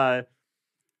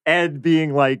Ed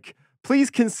being like,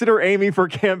 please consider Amy for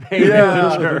campaign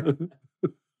manager.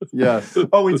 Yes.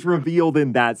 Oh, it's revealed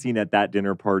in that scene at that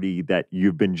dinner party that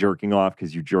you've been jerking off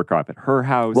because you jerk off at her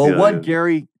house. Well,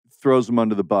 Gary throws him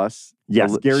under the bus.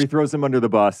 Yes, Gary throws him under the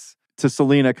bus. To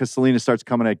Selina, because Selina starts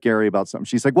coming at Gary about something.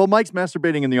 She's like, well, Mike's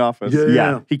masturbating in the office.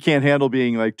 Yeah. He can't handle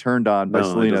being turned on by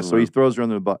Selina. So he throws her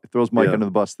under the bus, throws Mike under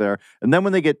the bus there. And then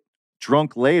when they get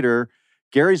drunk later,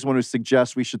 Gary's the one who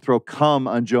suggests we should throw cum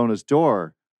on Jonah's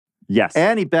door. Yes.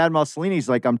 And he badmouths Selena. He's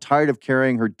like, I'm tired of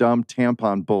carrying her dumb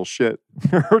tampon bullshit.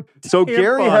 So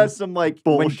Gary has some bullshit.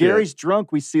 When Gary's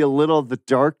drunk, we see a little of the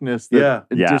darkness and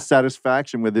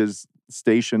dissatisfaction with his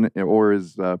station or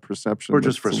his perception. Or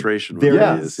just frustration.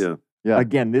 Yeah.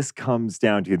 Again, this comes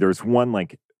down to, there's one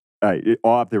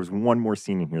there's one more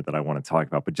scene in here that I want to talk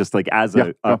about, but just as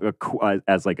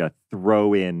a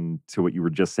throw in to what you were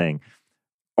just saying.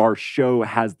 Our show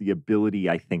has the ability,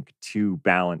 I think, to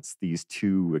balance these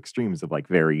two extremes of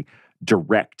very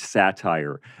direct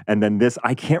satire. And then this,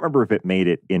 I can't remember if it made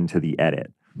it into the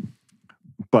edit,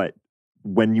 but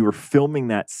when you were filming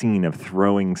that scene of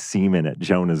throwing semen at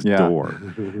Jonah's door,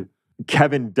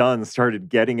 Kevin Dunn started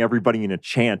getting everybody in a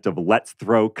chant of let's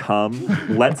throw cum,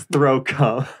 let's throw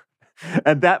cum.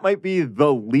 And that might be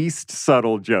the least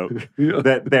subtle joke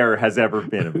that there has ever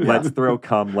been. Let's throw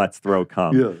cum, let's throw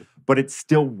cum. Yeah. But it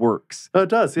still works. Oh, it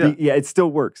does, yeah. It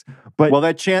still works. But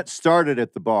that chant started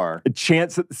at the bar. A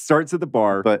chant starts at the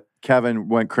bar. But Kevin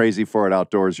went crazy for it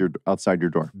outdoors, outside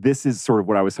your door. This is sort of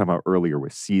what I was talking about earlier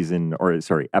with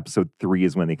episode 3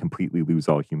 is when they completely lose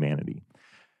all humanity.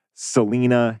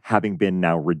 Selina having been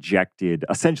now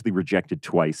essentially rejected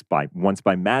twice, once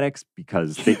by Maddox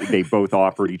because they both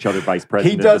offered each other vice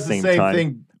president at the same time. He does the same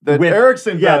thing that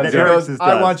Ericsson does. Yeah, that Ericsson does.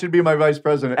 I want you to be my vice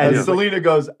president. And Selina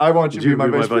goes, I want you to be my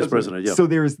vice president. Yeah. So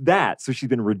there's that. So she's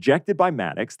been rejected by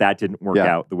Maddox. That didn't work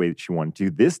out the way that she wanted to.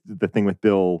 The thing with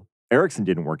Bill Ericsson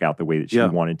didn't work out the way that she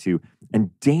wanted to.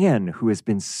 And Dan, who has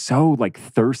been so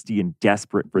thirsty and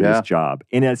desperate for this job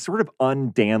in a sort of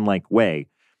un-Dan-like way,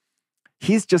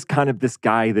 he's just kind of this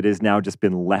guy that has now just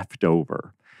been left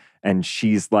over. And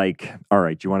she's like, all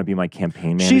right, do you want to be my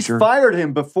campaign manager? She's fired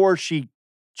him before she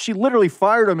literally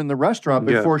fired him in the restaurant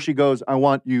before she goes, I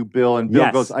want you, Bill. And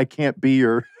Bill goes, I can't be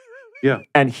your... Yeah.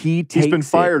 And he's been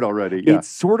fired already. Yeah. It's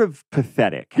sort of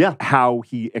pathetic how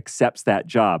he accepts that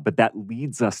job. But that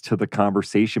leads us to the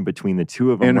conversation between the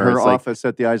two of them. In her office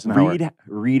at the Eisenhower.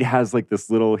 Reed has this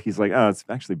little, he's like, oh, it's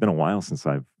actually been a while since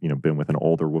I've been with an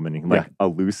older woman. And he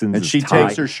loosens and his she tie.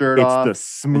 takes her shirt off. It's the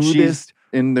smoothest.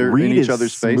 In each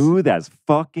other's face. Smooth as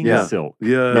fucking silk.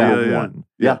 Number one.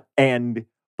 Yeah.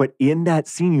 But in that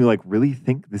scene, you really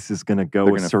think this is going to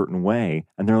go a certain way.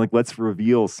 And they're like, let's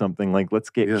reveal something. Let's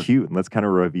get cute and let's kind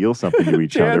of reveal something to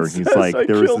each other. And he's like,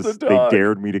 they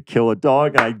dared me to kill a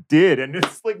dog and I did. And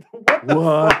it's like, what the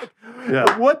fuck?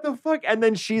 Yeah. What the fuck? And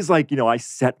then she's like, I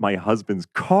set my husband's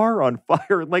car on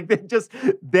fire.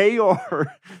 They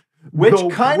are... Which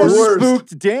kind of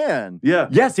spooked Dan. Yeah.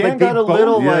 Yes, Dan got a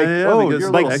little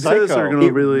you're a psycho. Are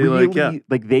gonna really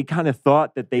they kind of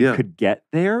thought that they could get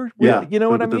there. You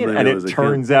know what I mean? And it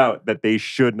turns out that they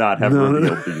should not have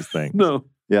revealed these things. No.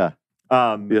 Yeah.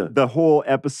 The whole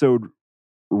episode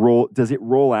does it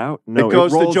roll out? No, it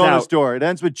goes to Jonah's door. It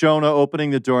ends with Jonah opening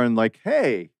the door and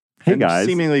hey guys.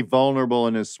 Seemingly vulnerable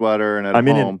in his sweater and I'm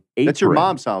home. In an apron. That's your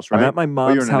mom's house, right? I'm at my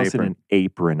mom's house in an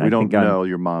apron. We don't know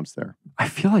your mom's there. I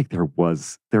feel like there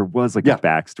was a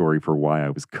backstory for why I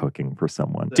was cooking for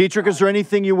someone. Diedrich, is there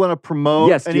anything you want to promote?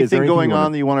 Yes. Anything going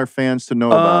on that you want our fans to know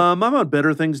about? I'm on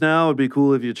Better Things now. It'd be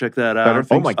cool if you check that out. Better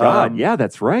Things? Oh my God. Yeah,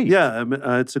 that's right. Yeah,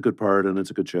 it's a good part and it's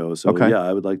a good show. So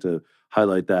I would like to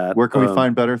highlight that. Where can we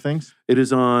find Better Things? It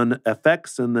is on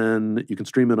FX and then you can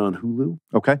stream it on Hulu.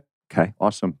 Okay. Okay.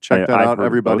 Awesome. Check that I've out, heard of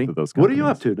everybody. both of those What are you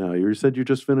companies. up to now? You said you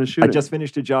just finished I shooting. just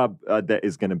finished a job that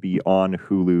is going to be on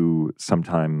Hulu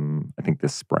sometime, I think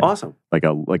this spring. Awesome. Like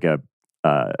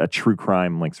a true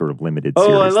crime, like sort of limited Oh,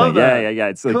 series I love thing. that. Yeah.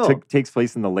 It's like Cool. takes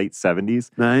place in the late 70s.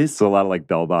 Nice. So a lot of like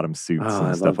bell-bottom suits Oh, I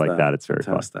and stuff love like that. It's very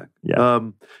Fantastic. fun. Yeah.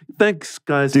 Thanks,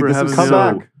 guys, Dude, for this having was me Come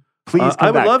on. back. Please come I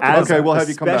would back. love to come Okay, back. we'll have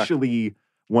you come back. Especially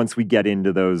once we get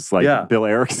into those like Yeah. Bill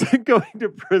Ericsson going to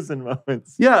prison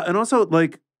moments. Yeah, and also,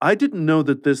 like, I didn't know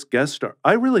that this guest star,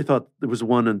 I really thought it was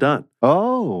one and done.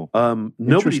 Oh. Nobody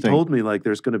Interesting. told me, like,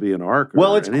 there's going to be an arc.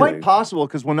 Well, or it's anything. quite possible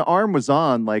because when the arm was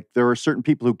on, like there are certain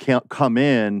people who can't come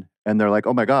in and they're like,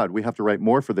 oh my God, we have to write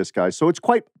more for this guy. So it's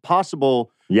quite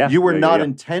possible Yeah. you were Yeah, not yeah.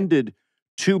 intended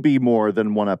to be more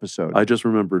than one episode. I just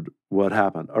remembered what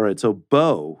happened. All right, so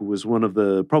Bo, who was one of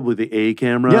probably the A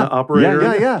camera Yeah. operator.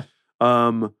 yeah.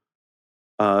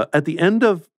 At the end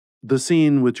of the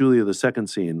scene with Julia, the second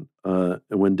scene,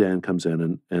 when Dan comes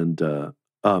in and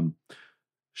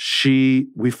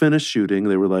we finished shooting.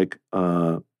 They were like,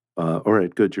 all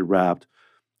right, good, you're wrapped.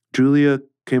 Julia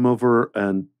came over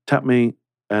and tapped me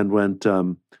and went,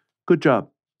 good job.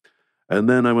 And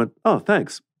then I went, oh,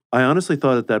 thanks. I honestly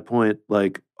thought at that point,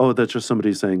 like, oh, that's just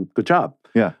somebody saying good job.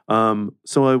 Yeah.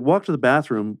 So I walked to the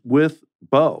bathroom with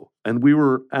Bo, and we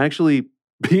were actually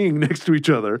being next to each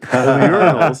other in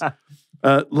the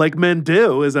urinals, like men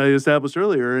do, as I established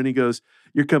earlier. And he goes,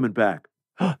 "You're coming back."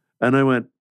 And I went,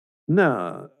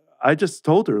 "No." I just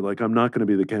told her, like, I'm not going to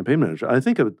be the campaign manager.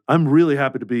 I'm really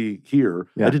happy to be here.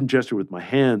 Yeah. I didn't gesture with my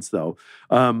hands, though.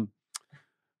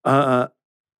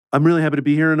 I'm really happy to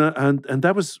be here, and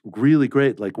that was really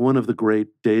great. Like one of the great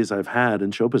days I've had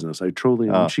in show business. I truly.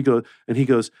 Oh. And he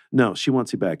goes, "No, she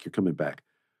wants you back. You're coming back."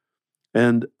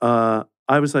 And I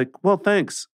was like, "Well,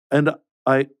 thanks." And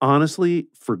I honestly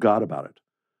forgot about it.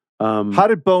 How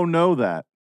did Bo know that?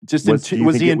 Just Do you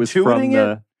was think he it was from intuiting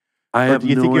it? I Or have do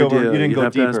you no think you idea. didn't You'd go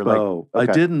have to ask deeper, like- Bo.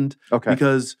 okay. I didn't Okay.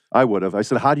 because I would have. I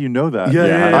said, how do you know that? Yeah,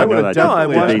 I I would know have that. No, I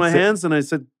definitely. washed They my said- hands and I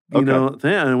said, Okay.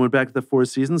 and I went back to the Four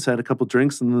Seasons, had a couple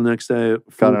drinks, and then the next day I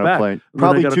Got flew on a back. plane. And then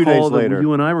Probably I got 2 a call days that later.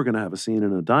 you and I were going to have a scene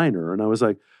in a diner, and I was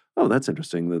like, "Oh, that's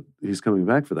interesting that he's coming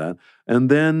back for that." And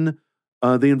then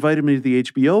they invited me to the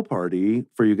HBO party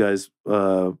for you guys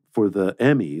for the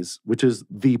Emmys, which is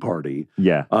the party.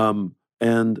 Yeah.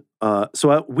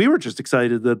 So we were just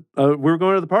excited that we were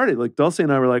going to the party. Like Dulcie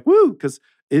and I were like, "Woo!" Because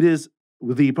it is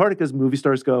the party because movie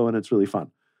stars go and it's really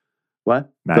fun.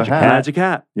 What? Magic hat. Hat. Magic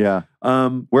Hat. Yeah.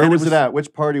 Where Where was it at?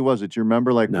 Which party was it? Do you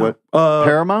remember? Like No. what?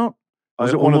 Paramount?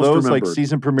 Was I it one of almost those like remembered.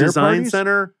 season premiere Design parties?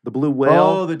 Center, the Blue Whale.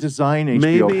 Oh, the design HBO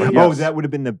Maybe. party. Oh, Yes. that would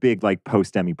have been the big like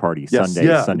post Emmy party Yes. Sunday.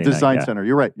 Yeah. Sunday Design night. Center.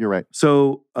 You're right. You're right.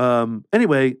 So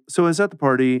anyway, so I was at the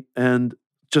party and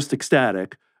just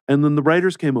ecstatic. And then the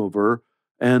writers came over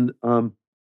and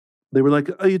they were like,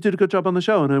 "Oh, you did a good job on the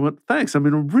show." And I went, "Thanks. I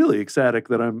mean, I'm really ecstatic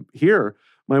that I'm here."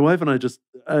 My wife and I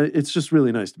it's just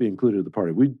really nice to be included at the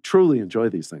party. We truly enjoy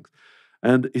these things.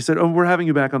 And he said, "Oh, we're having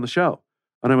you back on the show."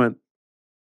 And I went,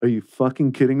 "Are you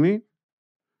fucking kidding me?"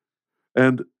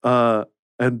 And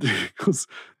he goes,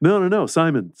 No.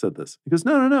 Simon said this. He goes,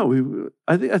 No.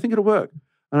 I think it'll work.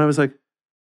 And I was like,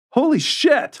 holy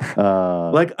shit.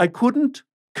 Like I couldn't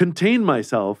contain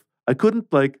myself. I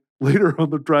couldn't like later on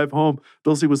the drive home,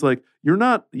 Dulcie was like, you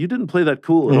didn't play that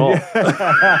cool at all.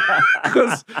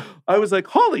 Because I was like,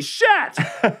 holy shit.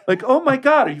 Like, oh my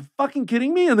God, are you fucking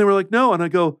kidding me? And they were like, no. And I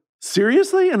go,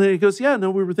 seriously? And then he goes, yeah, no,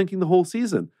 we were thinking the whole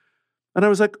season. And I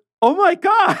was like, oh my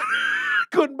God.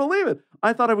 Couldn't believe it.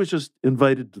 I thought I was just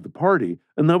invited to the party.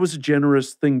 And that was a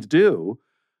generous thing to do.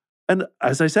 And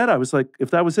as I said, I was like,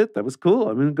 if that was it, that was cool.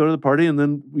 I'm going to go to the party and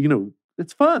then,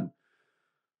 it's fun.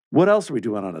 What else are we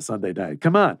doing on a Sunday night?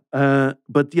 Come on.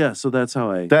 But yeah, so that's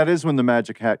how I... That is when the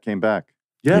magic hat came back.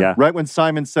 Yeah. Yeah. Right when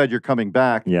Simon said you're coming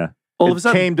back. Yeah. All of a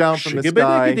sudden, came down from the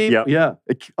sky. Yep. Yeah.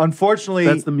 Unfortunately,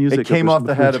 That's the music it came of off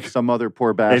the head of Magic. some other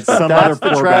poor bastard. It's some That's other the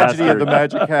poor tragedy of bastard. the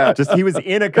magic hat. Just he was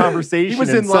in a conversation. He was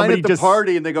and in line somebody at the just,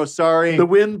 party and they go, sorry. The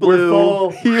wind we're blew. full.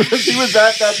 He was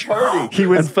at that party. He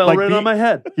was And fell like right on my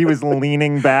head. He was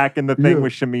leaning back in the thing Yeah.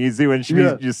 with Shimizu, and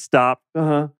Shimizu just stopped,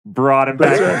 Uh-huh. brought him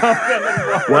That's back right. up, and then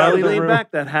brought him While out he of the leaned room.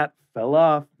 back, that hat fell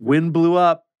off. Wind blew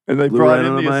up. And they Blew brought right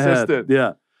in on the my assistant. head.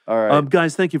 Yeah. All right.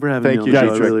 Guys, thank you for having Thank me you, on the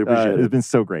show. I Diedrich. really appreciate It's it. been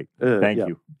so great. Thank yeah.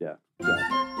 you. Yeah. Do you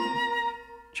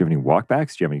have any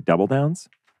walkbacks? Do you have any double downs?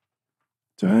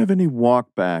 Do I have any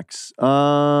walkbacks?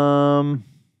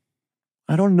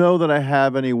 I don't know that I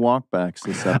have any walkbacks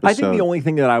this episode. I think the only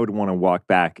thing that I would want to walk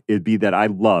back would be that I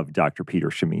love Dr. Peter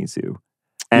Shimizu.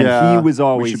 And Yeah, he was we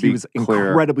always, should he be was clear.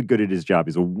 incredibly good at his job.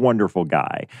 He's a wonderful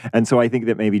guy. And so I think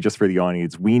that maybe just for the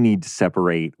audience, we need to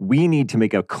separate, we need to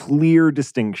make a clear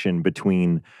distinction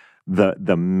between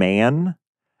the man,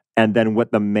 and then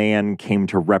what the man came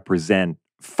to represent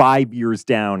 5 years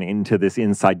down into this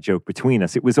inside joke between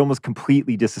us. It was almost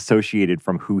completely disassociated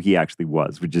from who he actually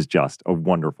was, which is just a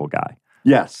wonderful guy.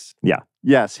 Yes. Yeah.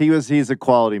 Yes, he's a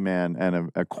quality man and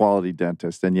a quality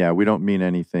dentist. And yeah, we don't mean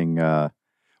anything.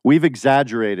 We've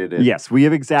exaggerated it. Yes, we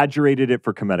have exaggerated it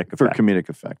for comedic effect. For comedic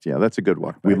effect. Yeah, that's a good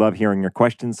one. We love hearing your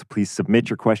questions. Please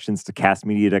submit your questions to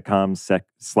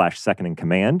castmedia.com/second in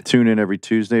command. Tune in every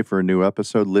Tuesday for a new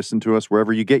episode. Listen to us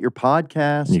wherever you get your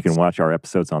podcasts. And you can watch our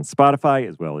episodes on Spotify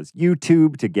as well as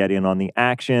YouTube to get in on the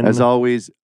action. As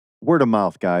always, word of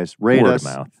mouth, guys. Rate us,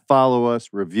 follow us,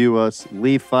 review us,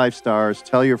 leave 5 stars,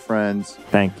 tell your friends.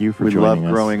 Thank you for joining us. We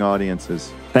love growing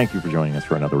audiences. Thank you for joining us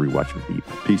for another Rewatch with Veep.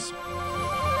 Peace.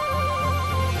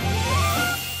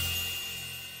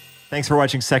 Thanks for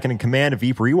watching Second in Command, a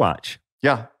Veep Rewatch.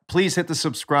 Yeah, please hit the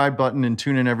subscribe button and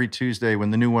tune in every Tuesday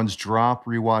when the new ones drop.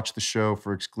 Rewatch the show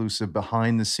for exclusive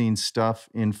behind-the-scenes stuff,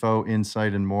 info,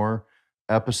 insight, and more.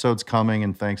 Episodes coming,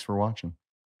 and thanks for watching.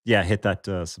 Yeah, hit that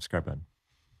subscribe button.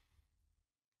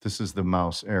 This is the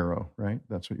mouse arrow, right?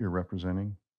 That's what you're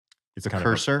representing? It's the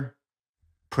cursor?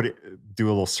 Do a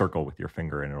little circle with your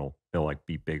finger, and it'll like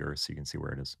be bigger so you can see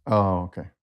where it is. Oh, okay.